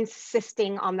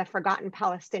insisting on the forgotten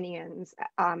Palestinians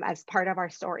as part of our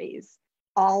stories,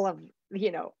 all of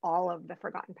the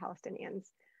forgotten Palestinians,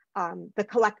 the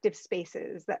collective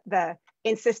spaces, the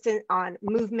insistence on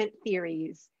movement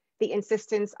theories, the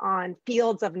insistence on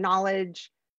fields of knowledge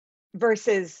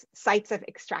versus sites of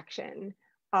extraction,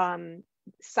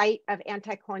 site of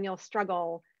anti-colonial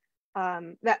struggle,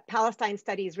 that Palestine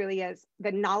studies really as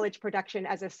the knowledge production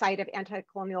as a site of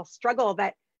anti-colonial struggle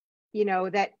that, you know,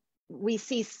 that we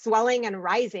see swelling and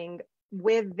rising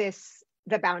with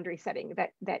the boundary setting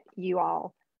that you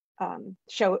all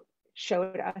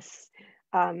showed us,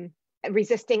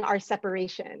 resisting our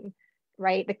separation,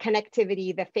 right? The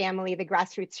connectivity, the family, the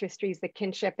grassroots histories, the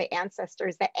kinship, the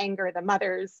ancestors, the anger, the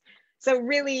mothers. So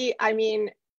really, I mean,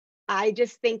 I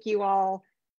just think you all,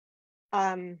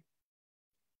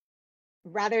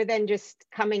 rather than just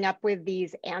coming up with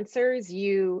these answers,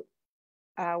 you,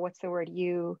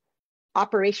 you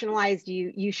operationalized,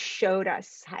 you showed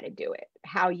us how to do it,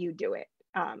 how you do it.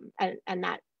 And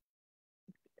that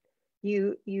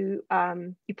you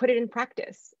put it in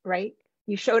practice, right?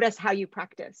 You showed us how you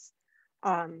practice.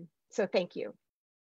 So thank you.